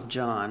Gospel of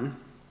John,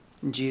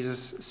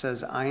 Jesus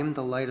says, "I am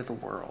the light of the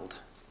world."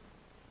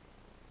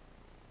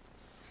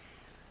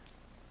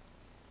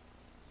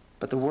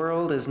 But the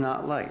world is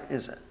not light,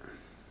 is it?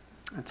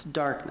 It's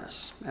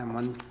darkness. And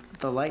when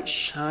the light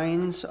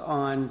shines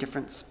on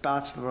different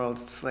spots of the world,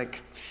 it's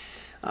like,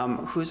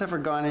 who's ever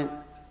gone in?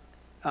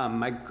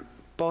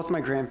 Both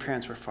my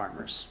grandparents were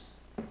farmers.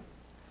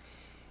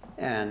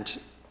 And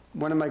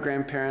one of my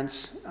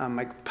grandparents,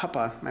 my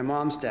papa, my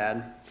mom's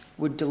dad,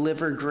 would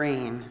deliver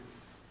grain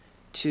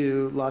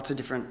to lots of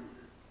different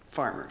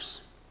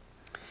farmers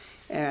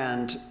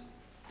and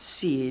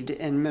seed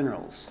and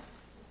minerals.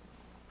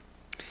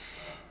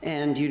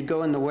 And you'd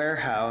go in the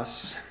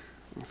warehouse,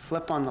 and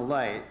flip on the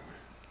light,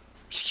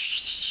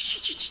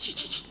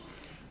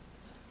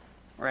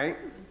 right?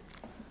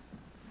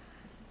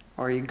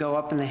 Or you go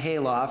up in the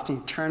hayloft and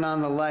you turn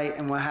on the light,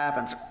 and what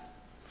happens?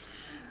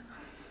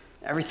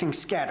 Everything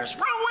scatters.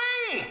 Run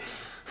away!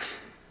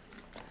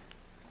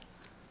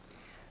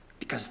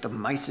 Because the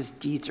mice's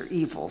deeds are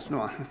evil.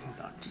 No,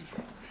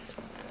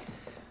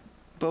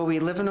 but we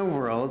live in a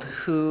world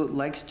who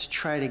likes to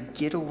try to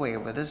get away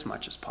with as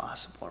much as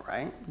possible,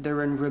 right?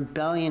 They're in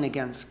rebellion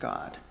against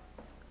God.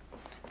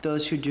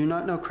 Those who do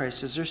not know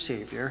Christ as their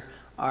Savior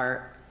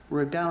are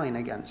rebelling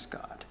against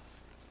God.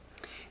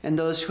 And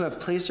those who have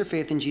placed their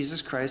faith in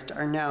Jesus Christ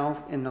are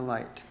now in the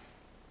light.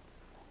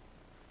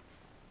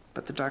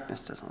 But the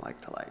darkness doesn't like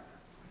the light.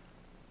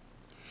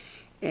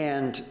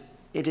 And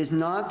it is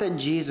not that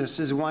Jesus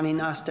is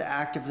wanting us to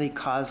actively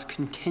cause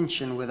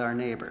contention with our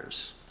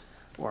neighbors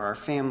or our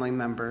family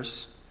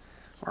members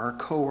or our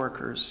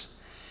co-workers,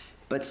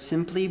 but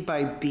simply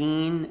by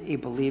being a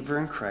believer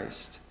in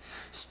Christ,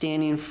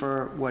 standing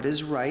for what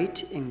is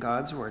right in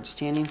God's word,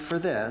 standing for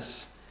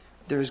this,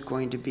 there's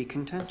going to be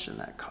contention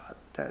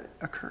that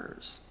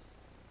occurs.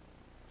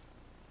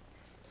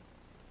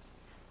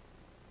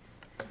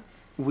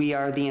 We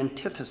are the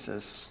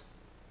antithesis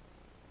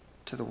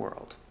to the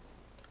world.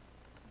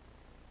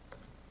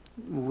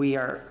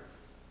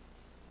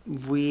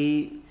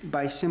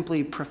 By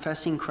simply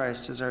professing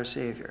Christ as our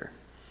Savior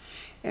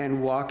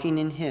and walking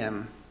in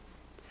Him,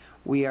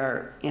 we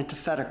are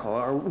antithetical,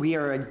 or we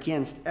are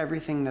against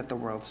everything that the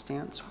world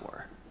stands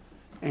for.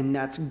 And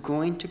that's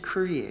going to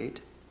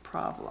create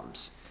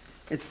problems.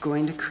 It's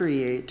going to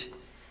create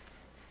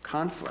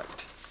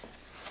conflict.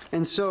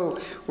 And so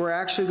we're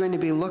actually going to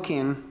be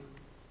looking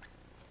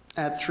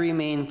at three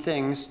main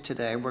things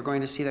today. We're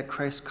going to see that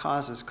Christ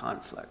causes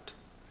conflict.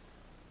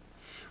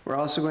 We're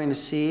also going to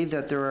see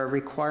that there are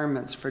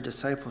requirements for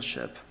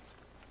discipleship.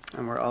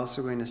 And we're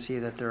also going to see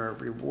that there are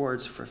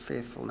rewards for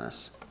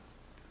faithfulness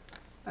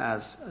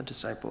as a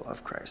disciple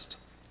of Christ.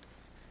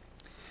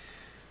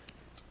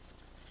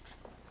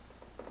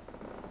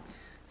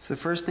 So the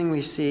first thing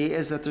we see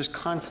is that there's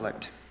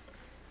conflict.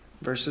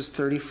 Verses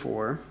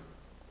 34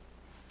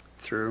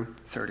 through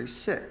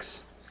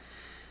 36.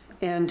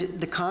 And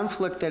the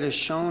conflict that is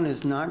shown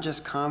is not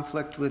just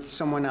conflict with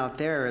someone out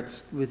there,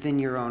 it's within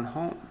your own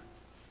home.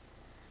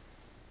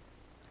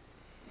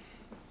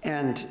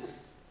 And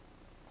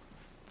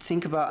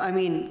think about,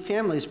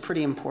 family is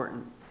pretty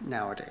important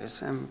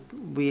nowadays. And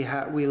we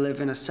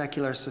live in a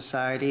secular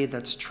society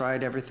that's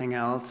tried everything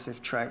else.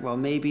 They've tried,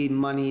 maybe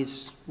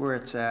money's where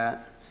it's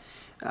at.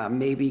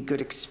 Maybe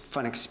good,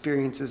 fun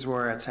experiences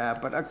where it's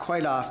at. But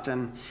quite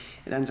often,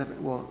 it ends up,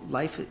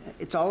 life,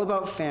 it's all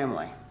about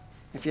family.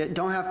 If you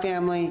don't have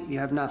family, you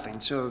have nothing.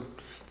 So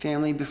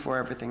family before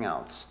everything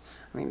else.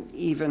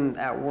 Even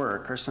at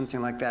work or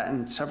something like that,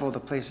 and several of the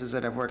places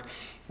that I've worked,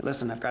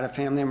 listen, I've got a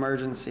family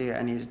emergency,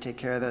 I need to take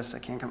care of this, I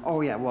can't come.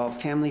 Oh yeah,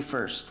 family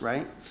first,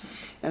 right?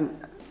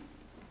 And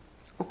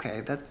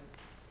okay,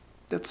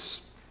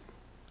 that's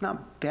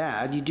not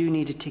bad. You do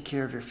need to take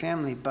care of your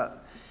family,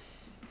 but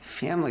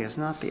family is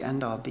not the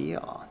end-all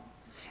be-all.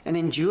 And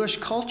in Jewish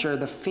culture,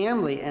 the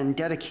family and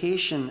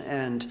dedication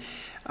and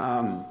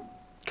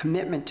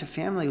commitment to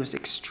family was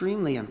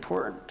extremely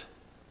important.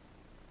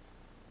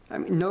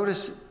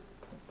 Notice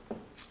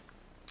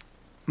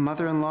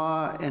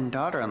mother-in-law and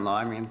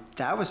daughter-in-law,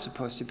 that was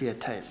supposed to be a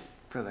tight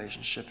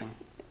relationship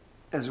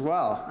as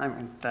well. I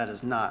mean, that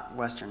is not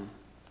Western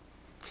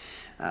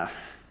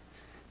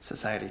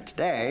society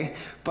today,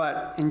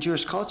 but in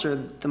Jewish culture,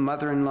 the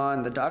mother-in-law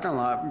and the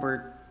daughter-in-law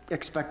were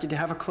expected to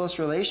have a close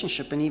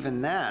relationship, and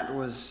even that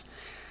was,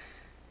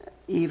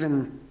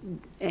 even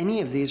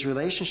any of these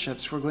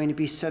relationships were going to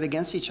be set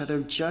against each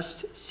other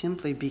just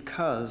simply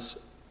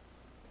because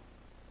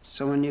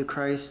someone knew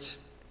Christ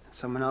and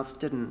someone else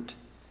didn't,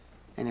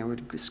 and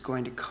it was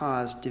going to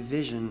cause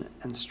division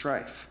and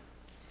strife.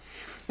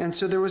 And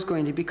so there was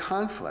going to be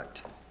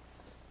conflict.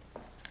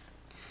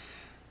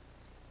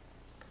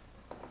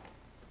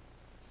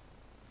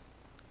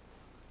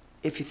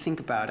 If you think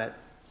about it,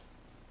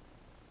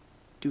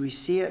 do we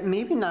see it?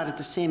 Maybe not at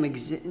the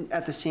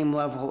same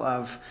level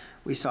of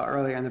we saw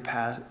earlier in the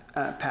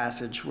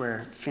passage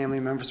where family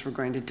members were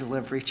going to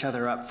deliver each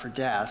other up for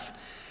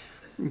death,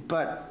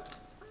 but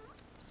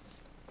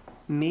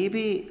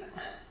maybe,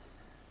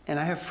 and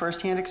I have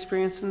firsthand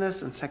experience in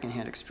this and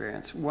secondhand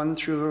experience, one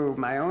through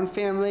my own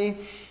family,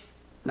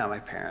 not my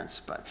parents,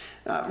 but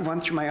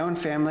one through my own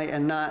family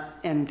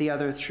and the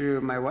other through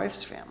my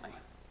wife's family,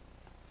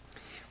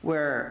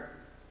 where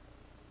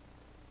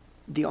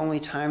the only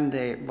time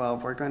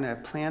we're going to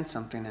plan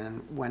something,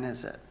 and when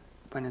is it?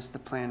 When is the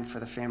plan for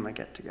the family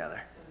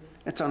get-together?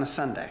 It's on a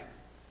Sunday.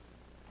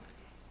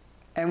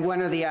 And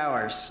when are the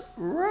hours?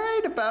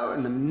 Right about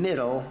in the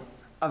middle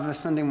of the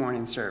Sunday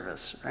morning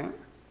service, right?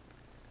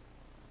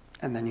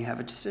 And then you have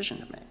a decision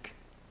to make.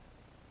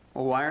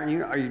 Well, why aren't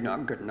you? Are you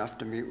not good enough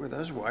to meet with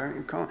us? Why aren't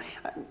you coming?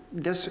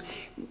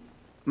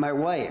 My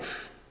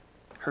wife,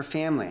 her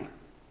family,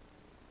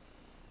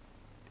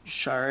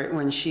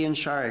 when she and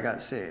Shari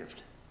got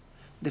saved,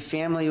 the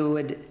family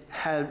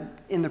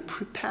in the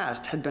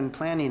past had been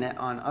planning it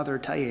on other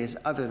days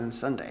other than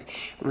Sunday.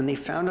 And when they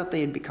found out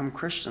they had become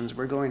Christians,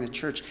 were going to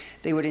church,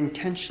 they would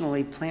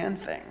intentionally plan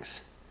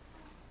things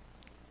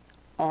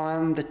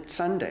on the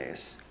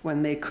Sundays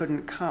when they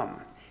couldn't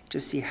come to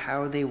see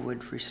how they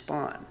would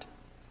respond.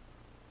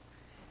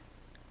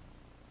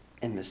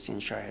 And Misty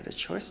and Shari had a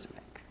choice to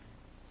make.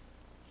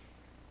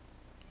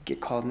 You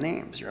get called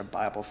names. You're a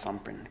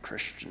Bible-thumping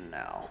Christian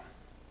now.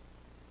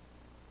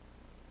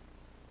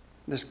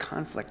 There's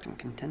conflict and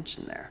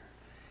contention there.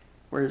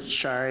 Were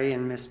Shari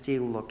and Misty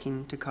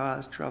looking to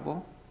cause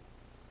trouble?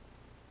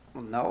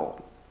 Well,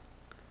 no.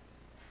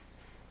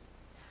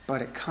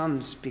 But it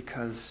comes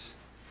because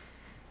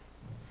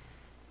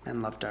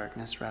men love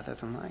darkness rather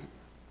than light.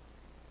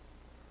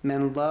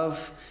 Men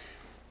love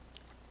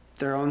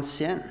their own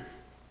sin.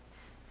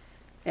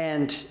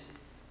 And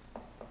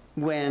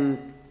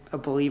when a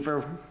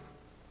believer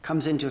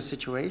comes into a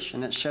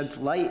situation, it sheds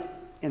light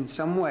in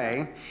some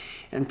way,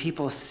 and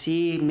people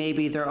see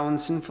maybe their own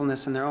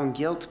sinfulness and their own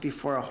guilt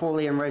before a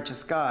holy and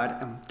righteous God,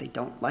 and they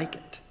don't like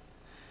it.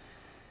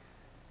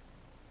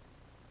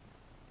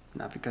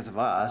 Not because of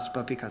us,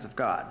 but because of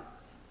God,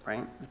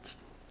 right? It's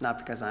not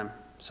because I'm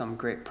some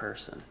great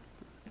person.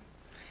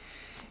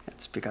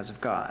 It's because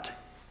of God.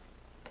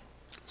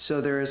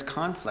 So there is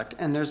conflict,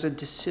 and there's a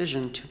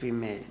decision to be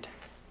made.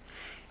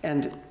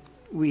 And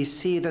we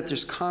see that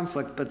there's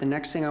conflict, but the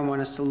next thing I want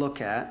us to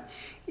look at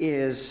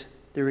is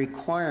the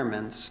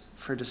requirements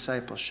for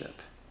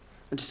discipleship.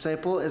 A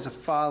disciple is a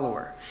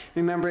follower.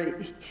 Remember,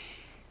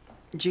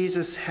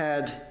 Jesus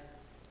had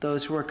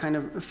those who were kind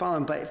of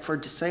following, but for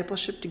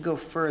discipleship to go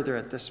further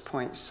at this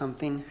point,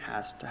 something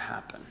has to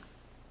happen.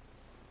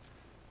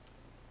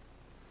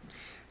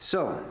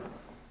 So,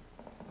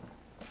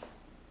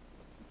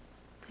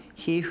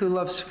 he who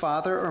loves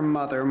father or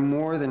mother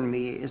more than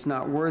me is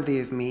not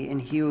worthy of me,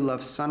 and he who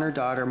loves son or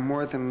daughter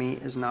more than me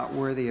is not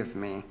worthy of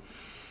me.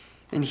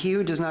 And he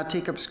who does not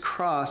take up his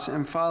cross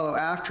and follow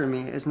after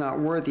me is not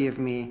worthy of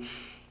me.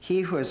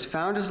 He who has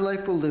found his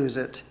life will lose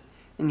it,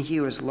 and he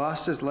who has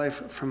lost his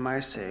life for my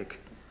sake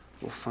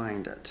will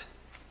find it.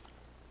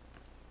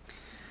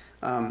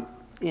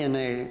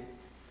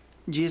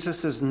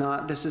 This is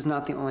not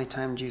the only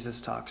time Jesus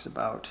talks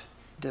about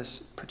this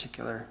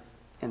particular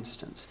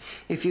instance.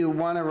 If you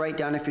want to write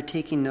down, if you're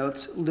taking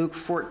notes, Luke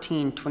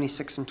 14,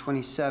 26 and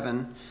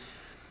 27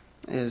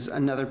 is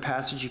another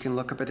passage you can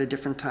look up at a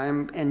different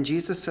time. And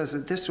Jesus says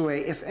it this way: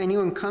 if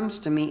anyone comes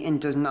to me and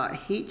does not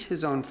hate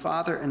his own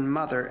father and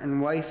mother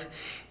and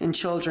wife and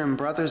children,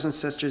 brothers and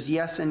sisters,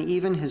 yes, and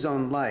even his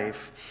own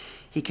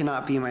life, he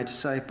cannot be my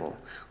disciple.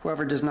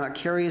 Whoever does not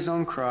carry his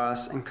own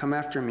cross and come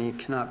after me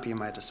cannot be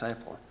my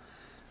disciple.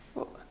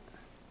 Well,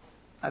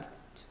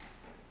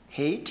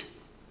 hate?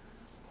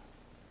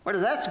 What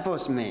is that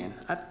supposed to mean?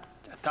 I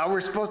thought we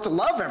were supposed to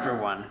love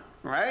everyone,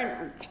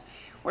 right?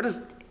 What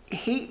does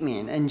hate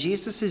mean? And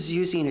Jesus is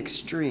using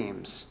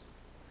extremes.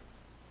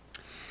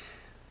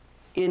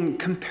 In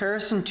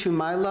comparison to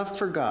my love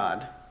for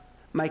God,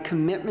 my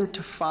commitment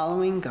to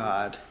following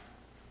God,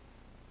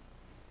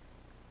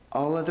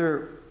 all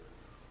other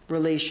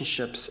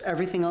relationships,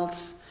 everything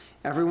else,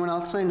 everyone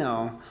else I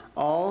know,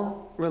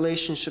 all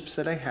relationships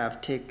that I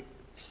have take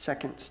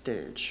second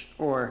stage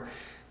or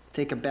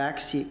take a back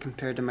seat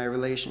compared to my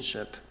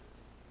relationship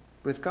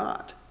with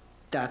God.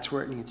 That's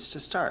where it needs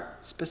to start,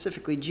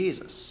 specifically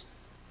Jesus.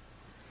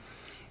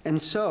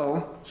 And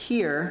so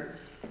here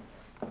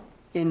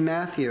in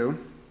Matthew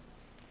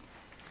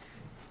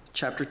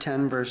chapter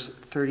 10, verse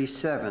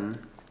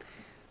 37,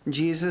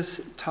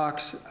 Jesus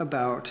talks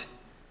about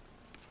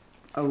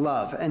a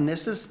love. And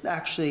this is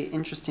actually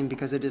interesting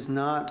because it is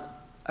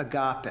not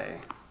agape,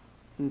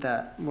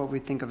 that what we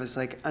think of as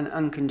like an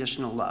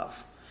unconditional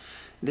love.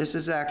 This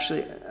is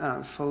actually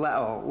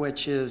phileo,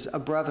 which is a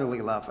brotherly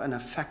love, an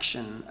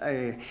affection,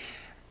 a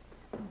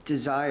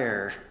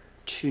desire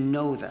to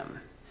know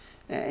them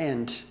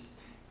and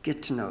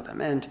get to know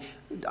them. And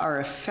our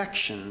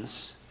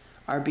affections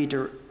are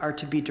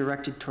to be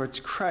directed towards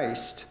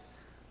Christ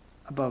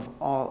above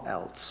all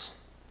else.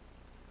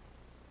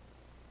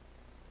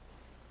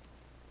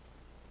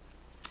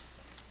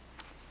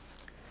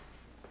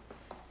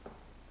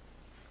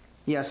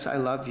 Yes, I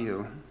love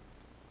you,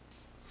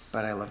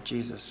 but I love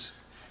Jesus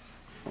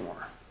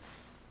more.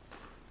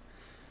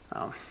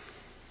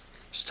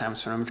 There's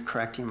times when I'm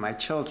correcting my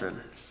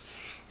children,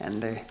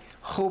 and they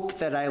hope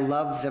that I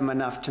love them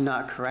enough to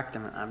not correct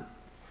them.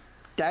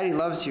 Daddy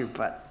loves you,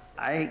 but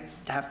I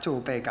have to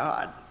obey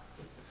God.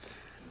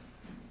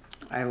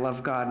 I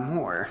love God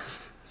more.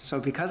 So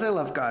because I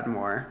love God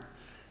more,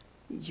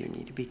 you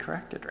need to be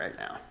corrected right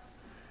now.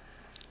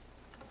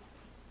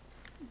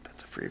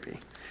 That's a freebie.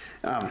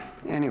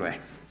 Anyway.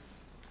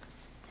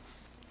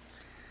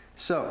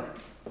 So,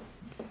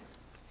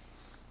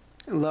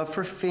 love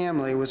for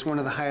family was one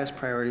of the highest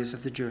priorities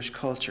of the Jewish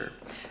culture.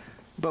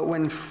 But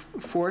when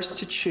forced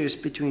to choose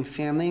between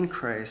family and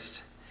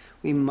Christ,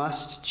 we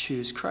must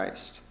choose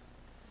Christ.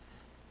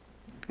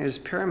 It is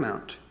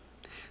paramount.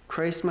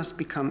 Christ must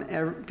become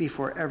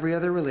before every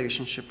other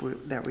relationship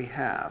that we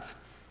have.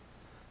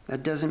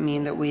 That doesn't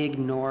mean that we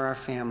ignore our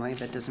family.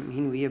 That doesn't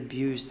mean we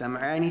abuse them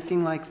or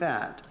anything like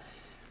that.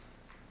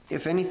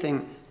 If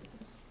anything,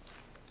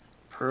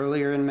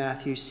 earlier in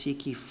Matthew,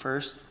 seek ye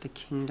first the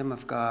kingdom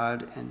of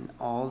God, and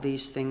all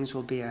these things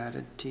will be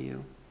added to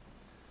you.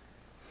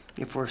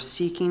 If we're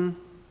seeking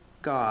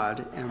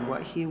God and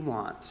what he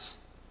wants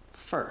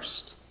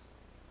first,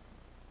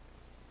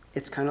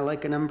 it's kind of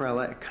like an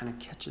umbrella. It kind of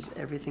catches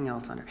everything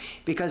else under.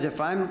 Because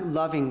if I'm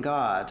loving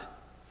God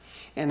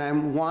and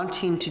I'm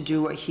wanting to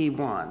do what he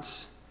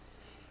wants,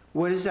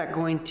 what is that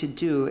going to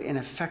do in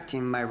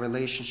affecting my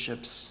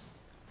relationships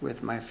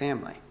with my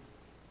family?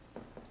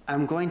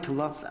 I'm going to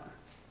love them.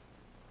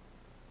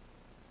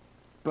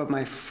 But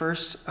my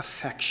first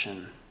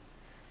affection,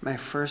 my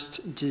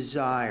first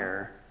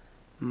desire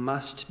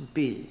must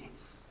be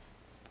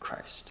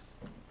Christ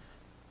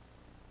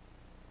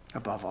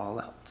above all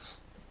else.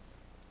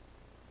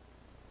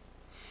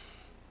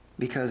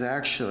 Because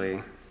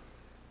actually,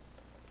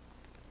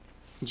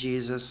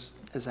 Jesus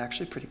is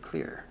actually pretty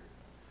clear.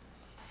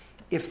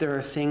 If there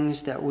are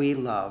things that we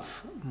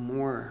love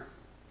more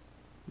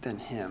than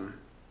him,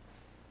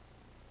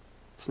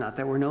 it's not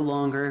that we're no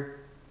longer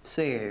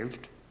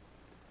saved,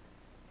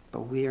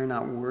 but we are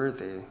not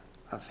worthy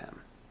of him.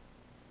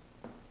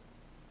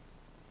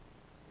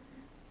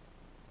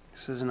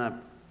 This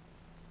isn't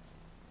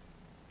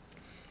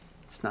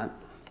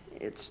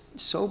it's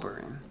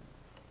sobering.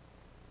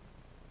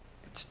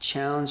 It's a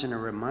challenge and a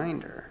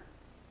reminder.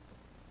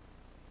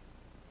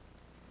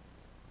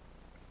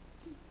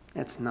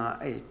 It's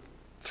not a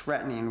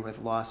threatening with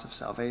loss of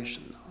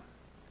salvation, though.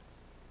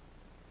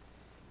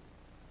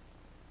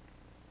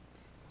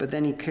 But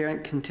then he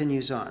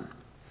continues on.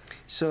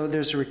 So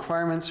there's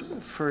requirements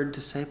for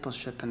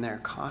discipleship, and they're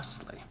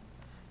costly.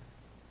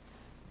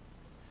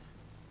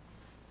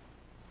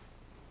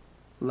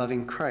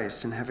 Loving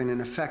Christ and having an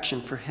affection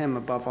for him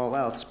above all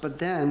else. But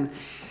then,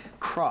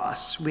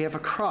 cross. We have a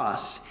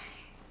cross.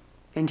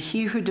 And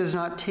he who does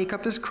not take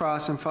up his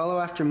cross and follow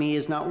after me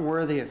is not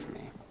worthy of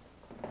me.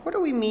 What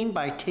do we mean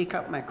by take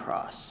up my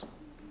cross?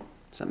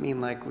 Does that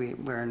mean like we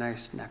wear a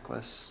nice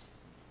necklace?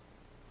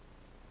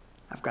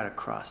 I've got a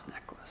cross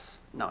necklace.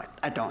 No,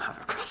 I don't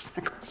have a cross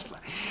necklace.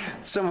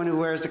 Someone who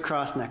wears a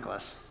cross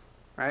necklace,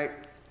 right?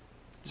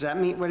 Does that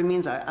mean what it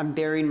means? I'm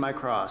bearing my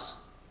cross.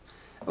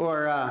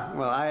 Or,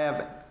 well, I have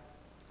a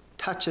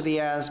touch of the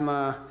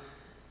asthma,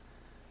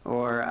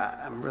 or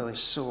I'm really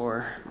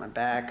sore, my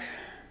back,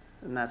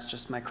 and that's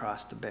just my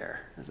cross to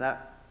bear. Is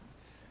that,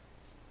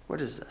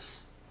 what is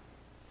this?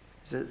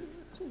 Is it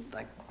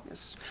like,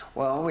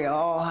 well, we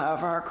all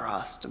have our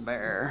cross to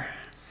bear.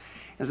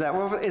 Is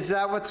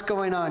that what's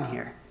going on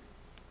here?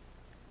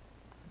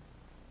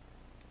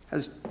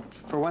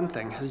 For one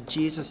thing, has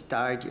Jesus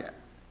died yet?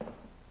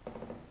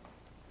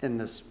 In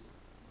this?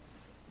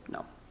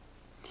 No.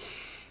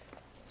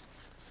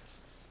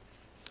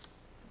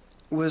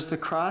 Was the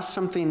cross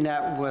something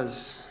that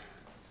was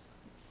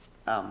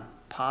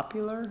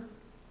popular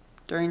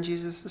during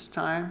Jesus'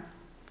 time?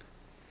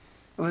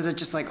 Or was it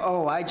just like,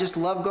 oh, I just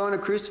love going to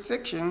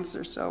crucifixions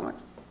or so much?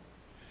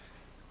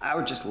 I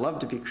would just love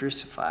to be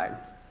crucified.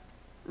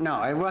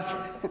 No, it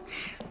wasn't.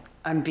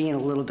 I'm being a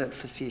little bit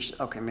facetious.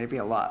 Okay, maybe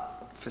a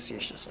lot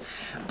facetious.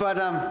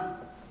 But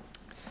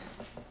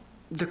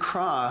the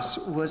cross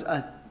was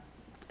a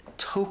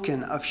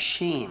token of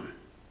shame.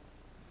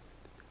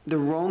 The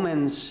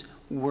Romans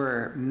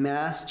were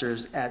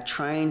masters at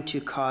trying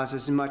to cause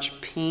as much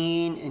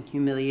pain and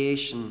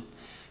humiliation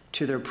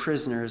to their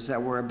prisoners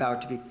that were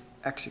about to be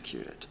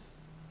executed.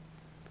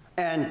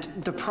 And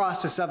the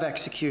process of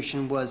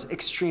execution was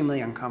extremely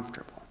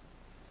uncomfortable.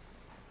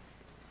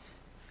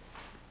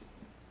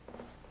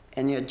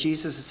 And yet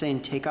Jesus is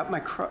saying, take up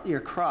your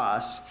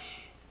cross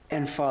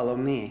and follow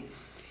me.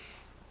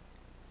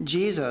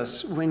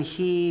 Jesus, when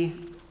he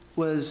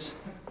was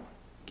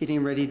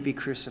getting ready to be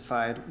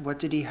crucified, what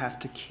did he have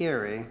to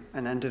carry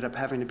and ended up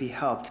having to be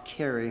helped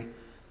carry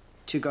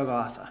to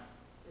Golgotha?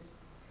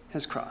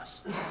 His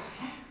cross.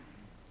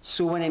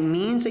 So when it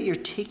means that you're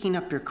taking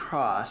up your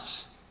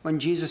cross, when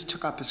Jesus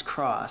took up his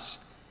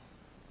cross,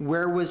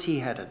 where was he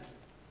headed?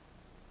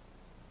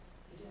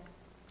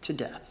 To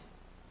death.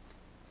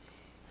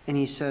 And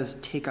he says,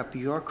 take up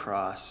your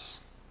cross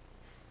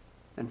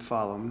and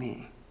follow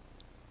me.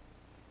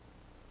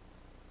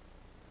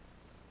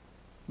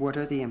 What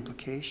are the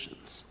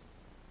implications?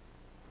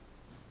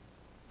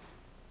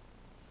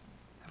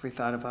 Have we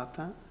thought about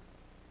that?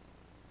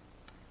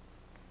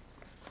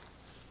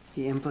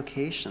 The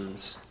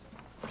implications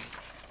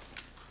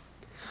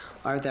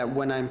are that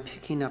when I'm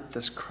picking up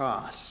this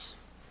cross,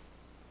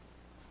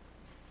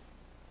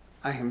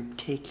 I am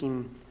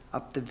taking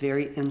up the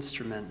very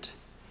instrument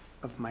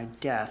of my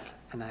death,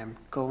 and I'm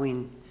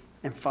going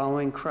and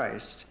following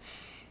Christ.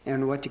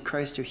 And what did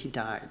Christ do? He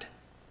died.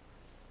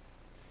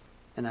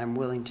 And I'm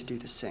willing to do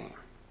the same.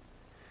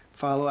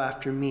 Follow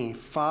after me.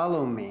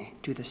 Follow me.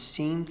 Do the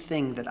same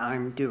thing that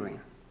I'm doing.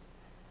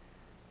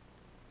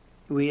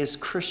 We as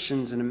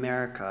Christians in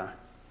America,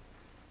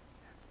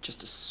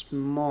 just a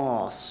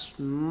small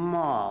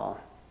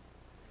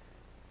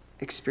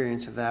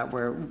experience of that,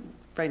 where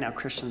right now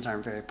Christians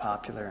aren't very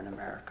popular in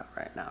America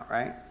right now,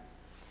 right?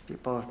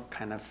 People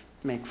kind of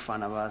make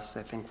fun of us.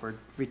 They think we're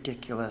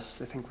ridiculous.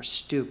 They think we're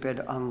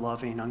stupid,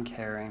 unloving,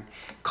 uncaring,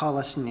 call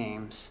us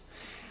names.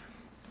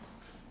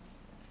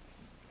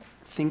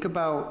 Think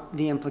about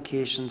the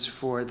implications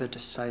for the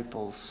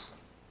disciples.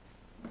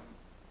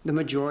 The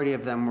majority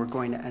of them were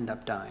going to end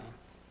up dying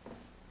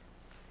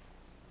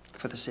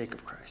for the sake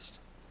of Christ.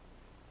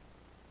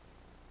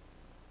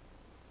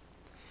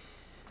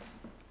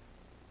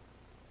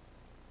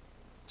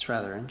 It's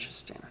rather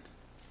interesting.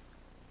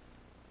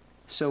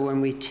 So when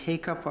we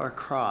take up our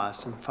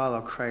cross and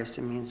follow Christ,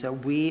 it means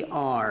that we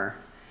are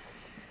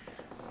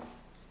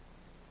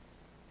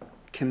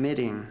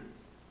committing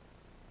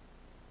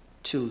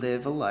to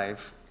live a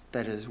life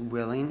that is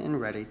willing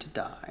and ready to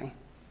die.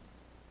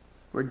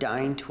 We're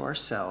dying to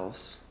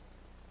ourselves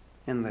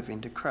and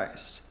living to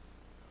Christ.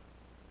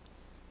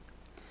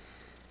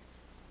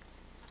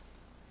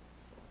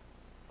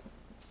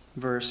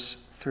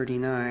 Verse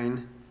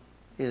 39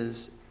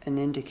 is an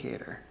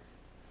indicator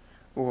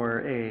or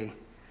an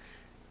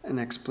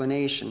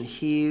explanation.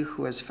 He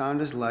who has found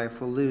his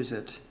life will lose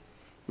it,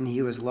 and he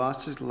who has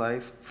lost his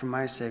life for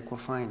my sake will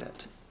find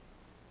it.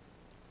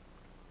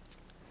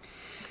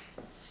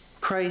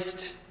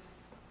 Christ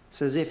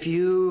says, if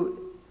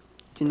you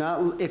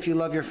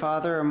love your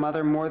father or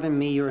mother more than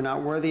me, you are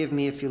not worthy of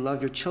me. If you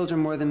love your children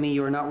more than me,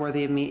 you are not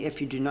worthy of me. If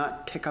you do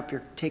not take up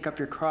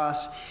your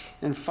cross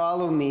and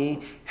follow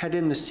me, head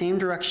in the same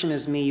direction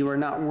as me, you are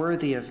not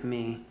worthy of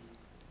me.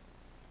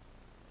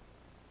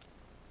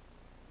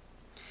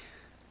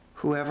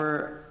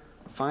 Whoever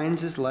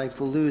finds his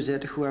life will lose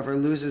it. Whoever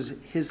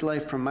loses his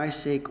life for my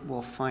sake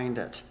will find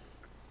it.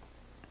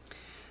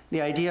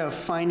 The idea of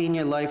finding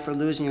your life or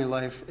losing your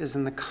life is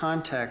in the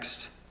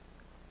context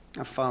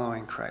of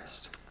following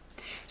Christ.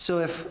 So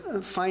if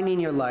finding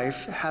your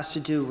life has to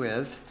do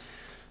with,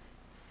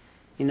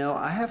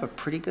 I have a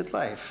pretty good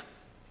life.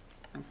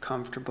 I'm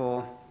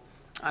comfortable.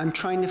 I'm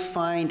trying to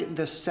find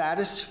the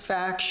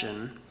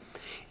satisfaction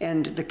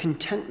and the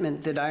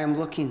contentment that I am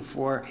looking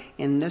for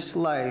in this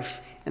life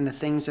and the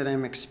things that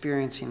I'm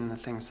experiencing and the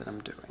things that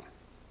I'm doing.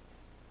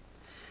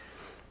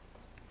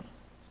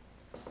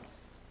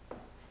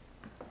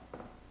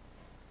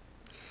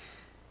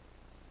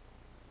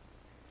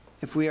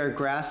 If we are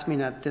grasping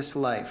at this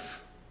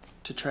life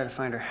to try to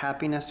find our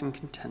happiness and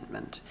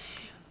contentment,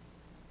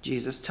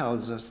 Jesus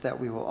tells us that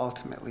we will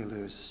ultimately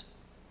lose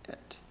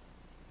it.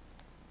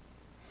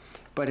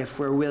 But if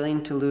we're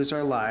willing to lose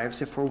our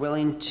lives, if we're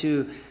willing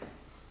to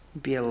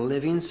be a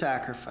living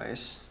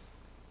sacrifice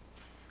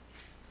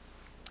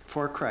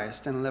for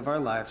Christ and live our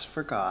lives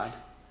for God,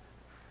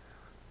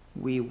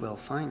 we will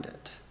find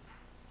it.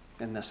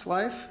 In this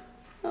life?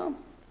 No,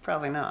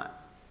 probably not.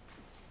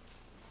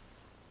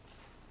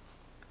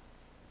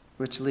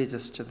 Which leads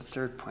us to the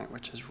third point,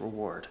 which is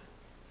reward.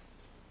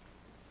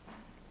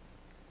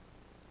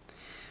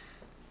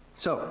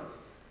 So,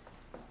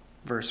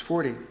 verse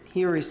 40,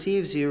 he who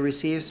receives you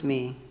receives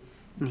me,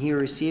 and he who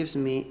receives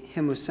me,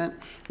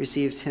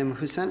 receives him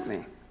who sent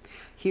me.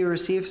 He who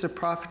receives a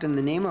prophet in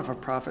the name of a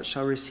prophet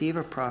shall receive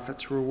a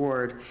prophet's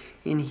reward,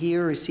 and he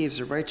who receives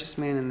a righteous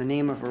man in the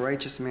name of a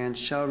righteous man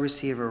shall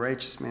receive a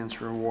righteous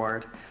man's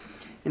reward.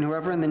 And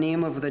whoever in the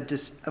name of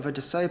a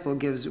disciple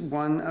gives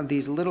one of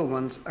these little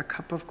ones a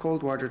cup of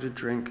cold water to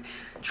drink,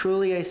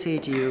 truly I say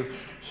to you,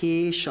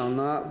 he shall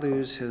not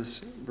lose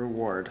his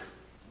reward.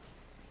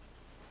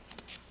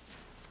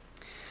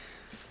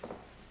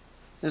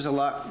 There's a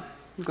lot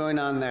going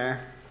on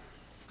there,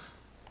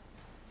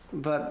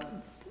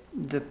 but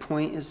the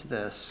point is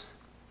this.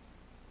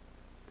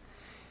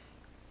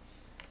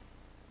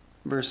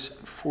 Verse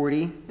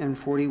 40 and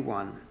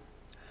 41.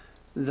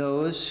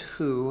 Those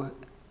who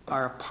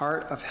are a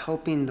part of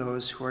helping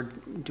those who are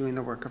doing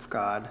the work of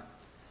God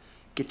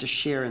get to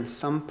share in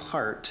some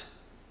part,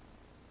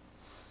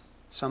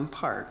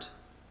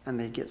 and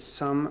they get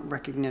some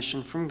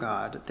recognition from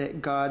God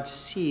that God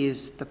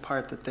sees the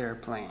part that they're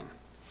playing.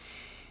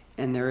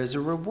 And there is a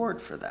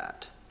reward for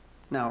that.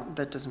 Now,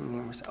 that doesn't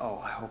mean we say,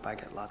 oh, I hope I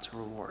get lots of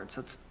rewards.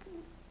 That's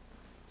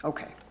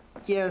okay.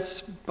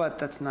 Yes, but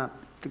that's not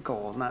the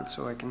goal, not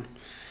so I can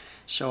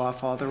show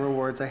off all the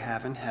rewards I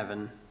have in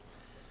heaven.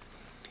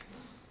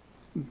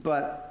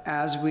 But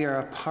as we are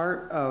a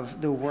part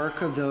of the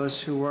work of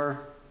those who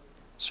are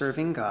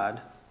serving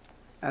God,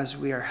 as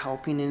we are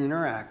helping and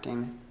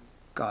interacting,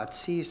 God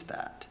sees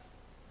that.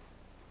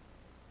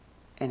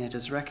 And it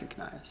is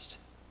recognized.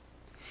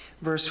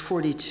 Verse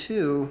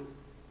 42,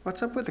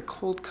 what's up with a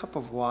cold cup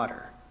of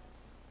water?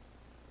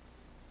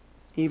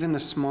 Even the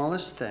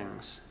smallest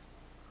things,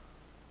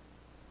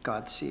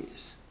 God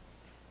sees.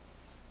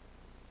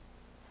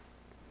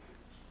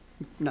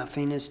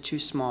 Nothing is too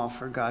small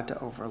for God to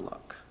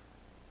overlook.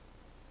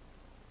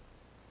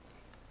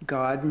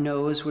 God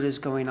knows what is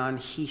going on.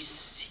 He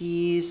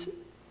sees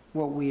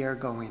what we are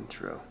going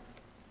through.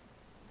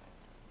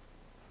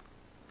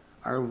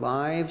 Our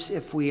lives,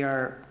 if we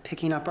are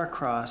picking up our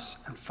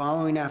cross and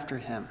following after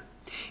him,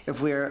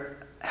 if we are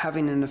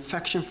having an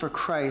affection for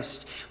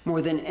Christ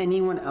more than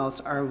anyone else,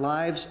 our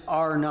lives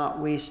are not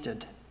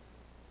wasted.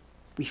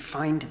 We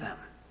find them.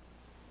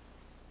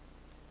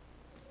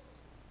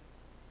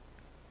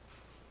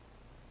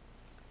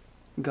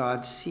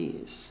 God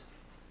sees,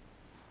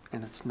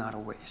 and it's not a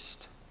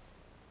waste.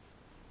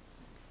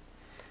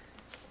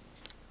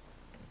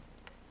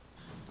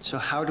 So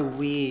how do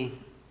we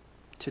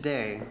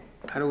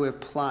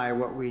apply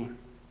what we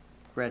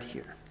read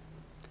here?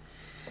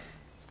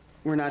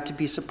 We're not to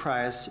be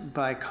surprised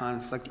by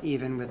conflict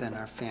even within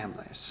our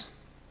families.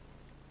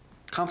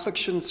 Conflict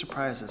shouldn't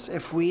surprise us.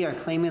 If we are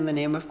claiming the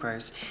name of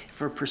Christ, if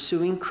we're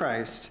pursuing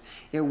Christ,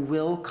 it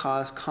will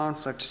cause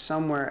conflict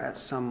somewhere at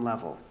some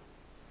level.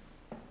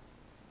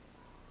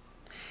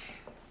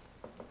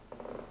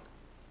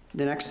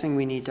 The next thing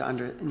we need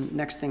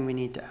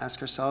to ask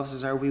ourselves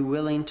is, are we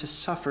willing to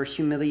suffer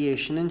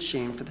humiliation and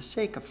shame for the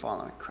sake of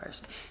following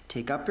Christ?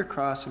 Take up your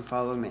cross and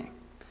follow me.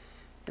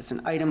 It's an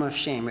item of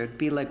shame. It would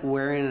be like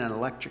wearing an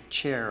electric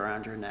chair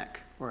around your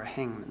neck or a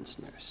hangman's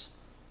noose.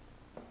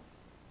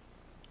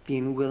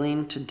 Being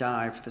willing to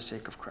die for the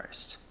sake of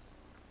Christ.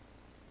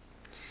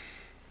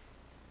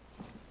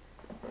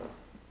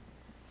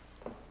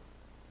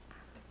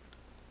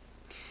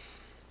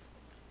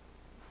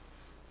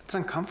 It's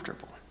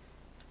uncomfortable.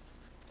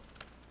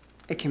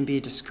 It can be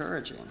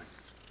discouraging.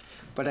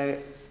 But I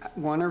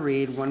want to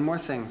read one more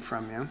thing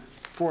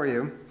for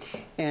you,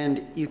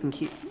 and you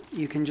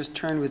can just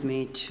turn with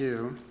me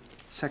to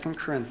 2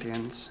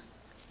 Corinthians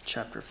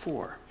chapter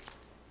 4.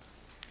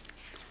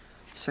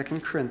 2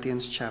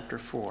 Corinthians chapter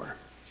 4.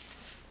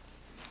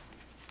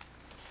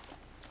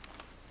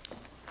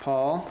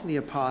 Paul, the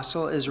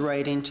apostle, is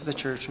writing to the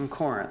church in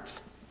Corinth.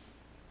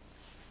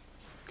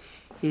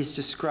 He's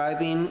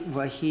describing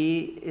what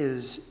he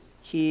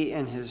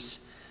and his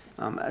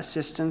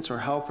assistants or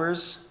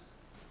helpers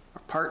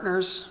or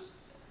partners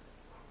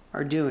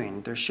are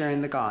doing. They're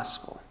sharing the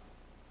gospel.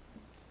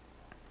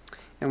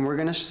 And we're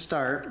going to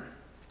start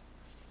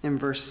in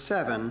verse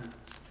 7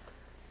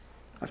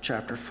 of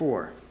chapter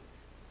 4.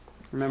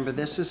 Remember,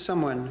 this is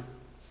someone,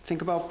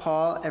 think about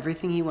Paul,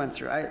 everything he went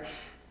through.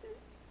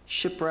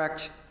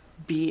 Shipwrecked,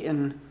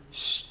 beaten,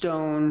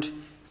 stoned,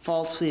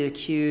 falsely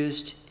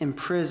accused,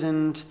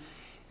 imprisoned,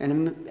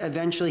 and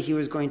eventually he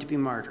was going to be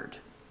martyred.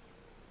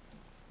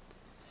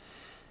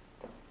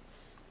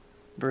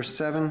 Verse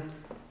 7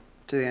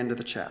 to the end of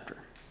the chapter.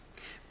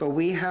 But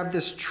we have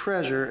this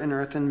treasure in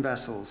earthen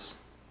vessels.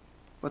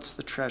 What's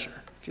the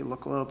treasure? If you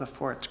look a little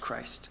before, it's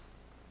Christ.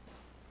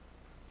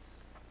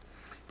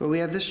 But we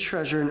have this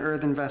treasure in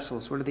earthen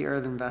vessels. What are the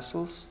earthen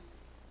vessels?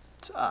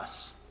 It's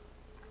us.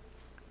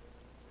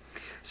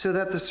 So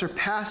that the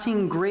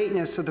surpassing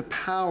greatness of the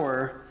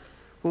power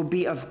will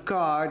be of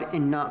God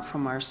and not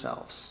from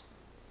ourselves.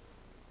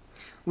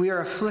 We are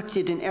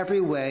afflicted in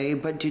every way,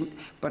 but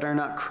are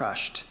not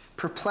crushed.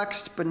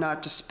 Perplexed but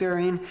not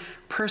despairing,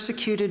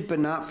 persecuted but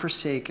not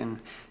forsaken,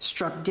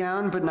 struck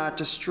down but not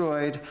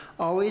destroyed,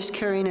 always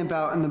carrying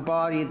about in the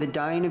body the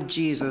dying of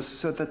Jesus,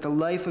 so that the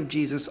life of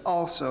Jesus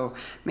also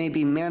may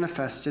be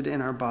manifested in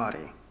our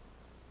body.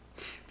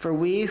 For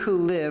we who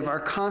live are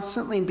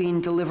constantly being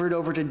delivered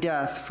over to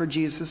death for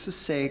Jesus'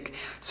 sake,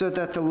 so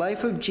that the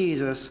life of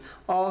Jesus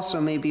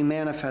also may be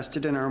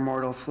manifested in our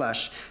mortal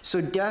flesh. So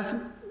death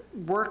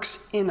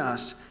works in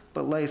us,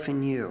 but life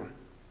in you.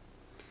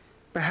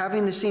 But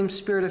having the same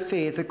spirit of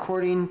faith,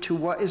 according to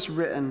what is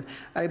written,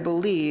 I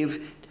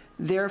believe,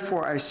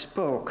 therefore I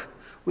spoke.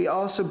 We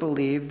also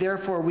believe,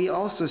 therefore we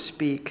also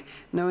speak,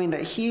 knowing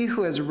that he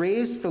who has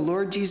raised the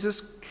Lord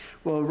Jesus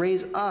will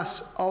raise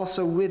us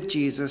also with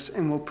Jesus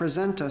and will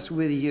present us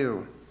with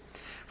you.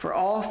 For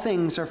all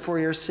things are for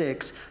your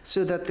sakes,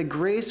 so that the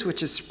grace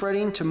which is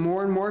spreading to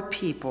more and more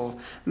people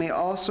may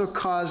also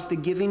cause the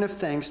giving of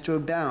thanks to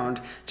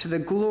abound to the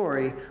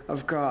glory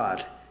of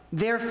God.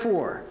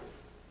 Therefore,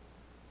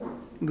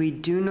 we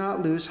do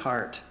not lose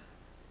heart.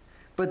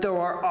 But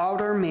though our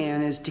outer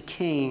man is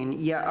decaying,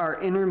 yet our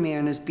inner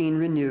man is being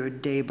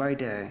renewed day by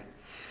day.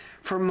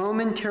 For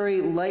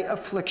momentary light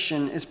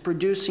affliction is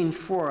producing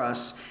for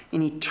us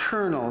an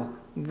eternal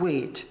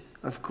weight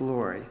of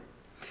glory,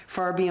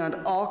 far beyond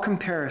all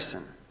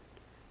comparison,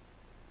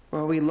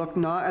 while we look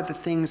not at the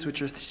things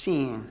which are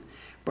seen,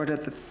 but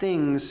at the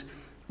things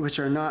which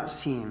are not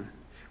seen.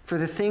 For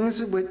the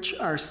things which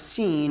are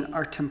seen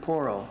are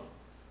temporal,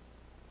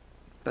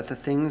 but the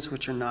things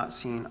which are not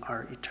seen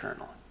are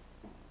eternal.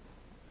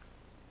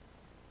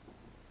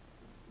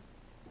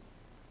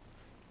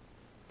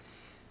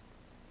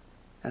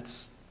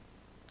 That's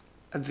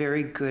a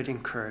very good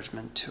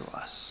encouragement to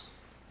us.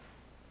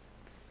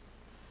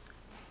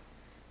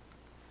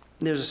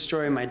 There's a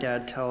story my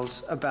dad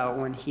tells about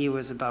when he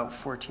was about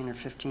 14 or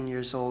 15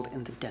 years old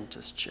in the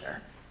dentist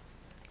chair.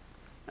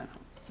 I know.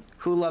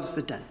 Who loves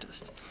the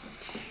dentist?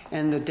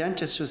 And the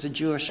dentist was a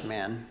Jewish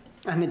man,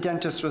 and the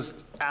dentist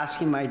was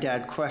asking my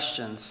dad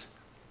questions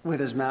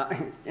with his mouth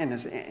in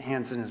his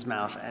hands in his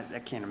mouth. I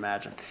can't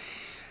imagine.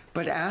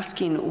 But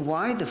asking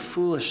why the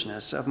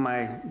foolishness of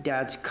my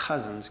dad's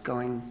cousins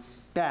going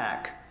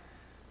back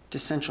to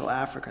Central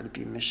Africa to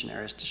be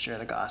missionaries to share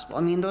the gospel.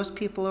 I mean, those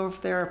people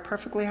over there are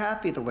perfectly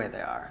happy the way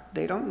they are.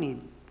 They don't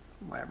need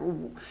whatever.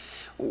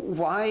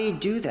 Why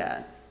do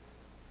that?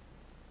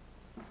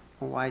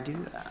 Why do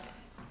that?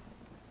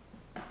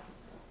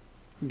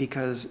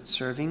 Because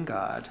serving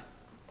God,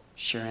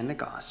 sharing the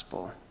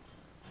gospel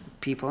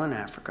with people in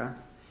Africa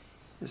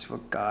is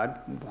what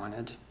God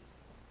wanted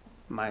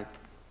my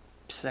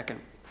second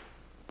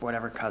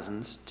whatever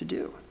cousins to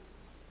do.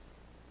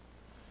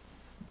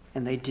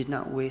 And they did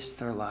not waste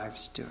their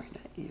lives doing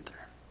it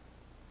either.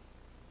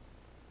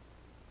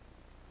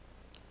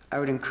 I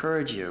would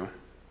encourage you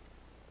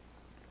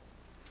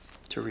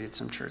to read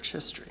some church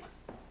history.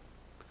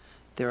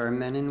 There are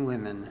men and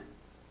women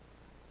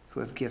who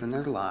have given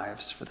their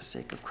lives for the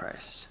sake of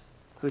Christ,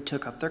 who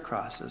took up their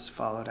crosses,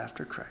 followed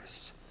after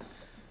Christ,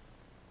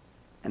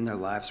 and their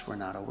lives were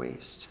not a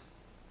waste.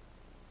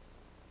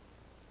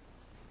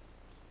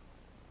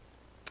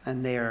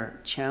 And they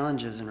are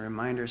challenges and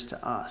reminders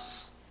to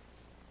us.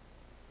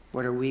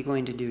 What are we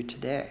going to do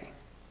today?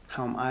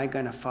 How am I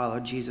going to follow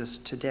Jesus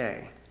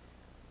today?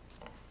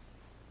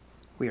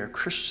 We are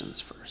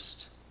Christians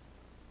first,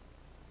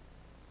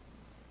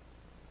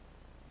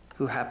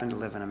 who happen to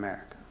live in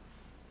America.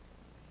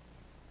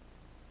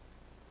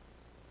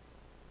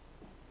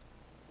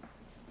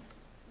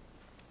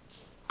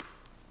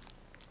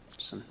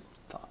 Some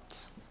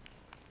thoughts.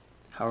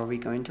 How are we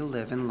going to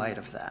live in light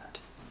of that?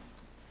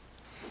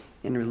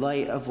 In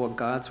light of what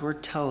God's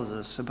word tells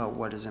us about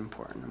what is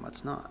important and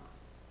what's not.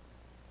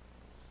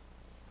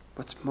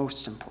 What's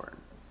most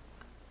important.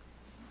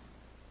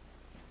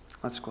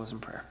 Let's close in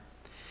prayer.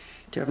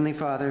 Dear Heavenly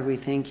Father, we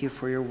thank you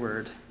for your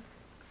word.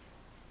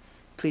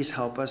 Please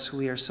help us.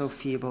 We are so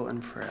feeble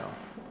and frail.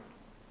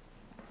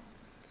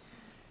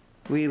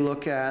 We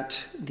look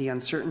at the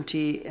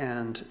uncertainty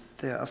and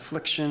the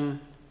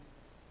affliction,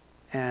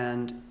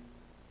 and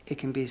it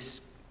can be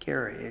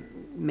scary. It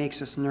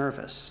makes us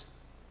nervous.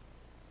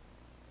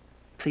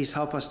 Please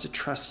help us to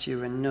trust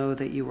you and know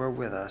that you are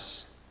with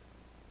us.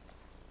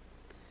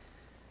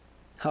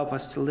 Help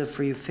us to live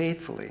for you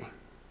faithfully,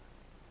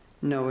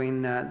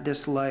 knowing that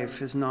this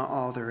life is not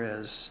all there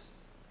is,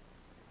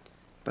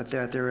 but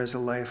that there is a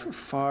life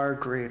far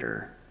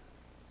greater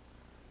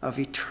of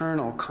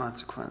eternal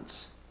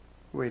consequence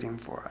waiting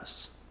for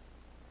us.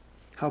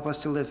 Help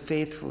us to live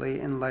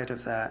faithfully in light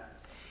of that.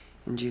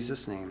 In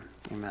Jesus' name,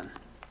 amen.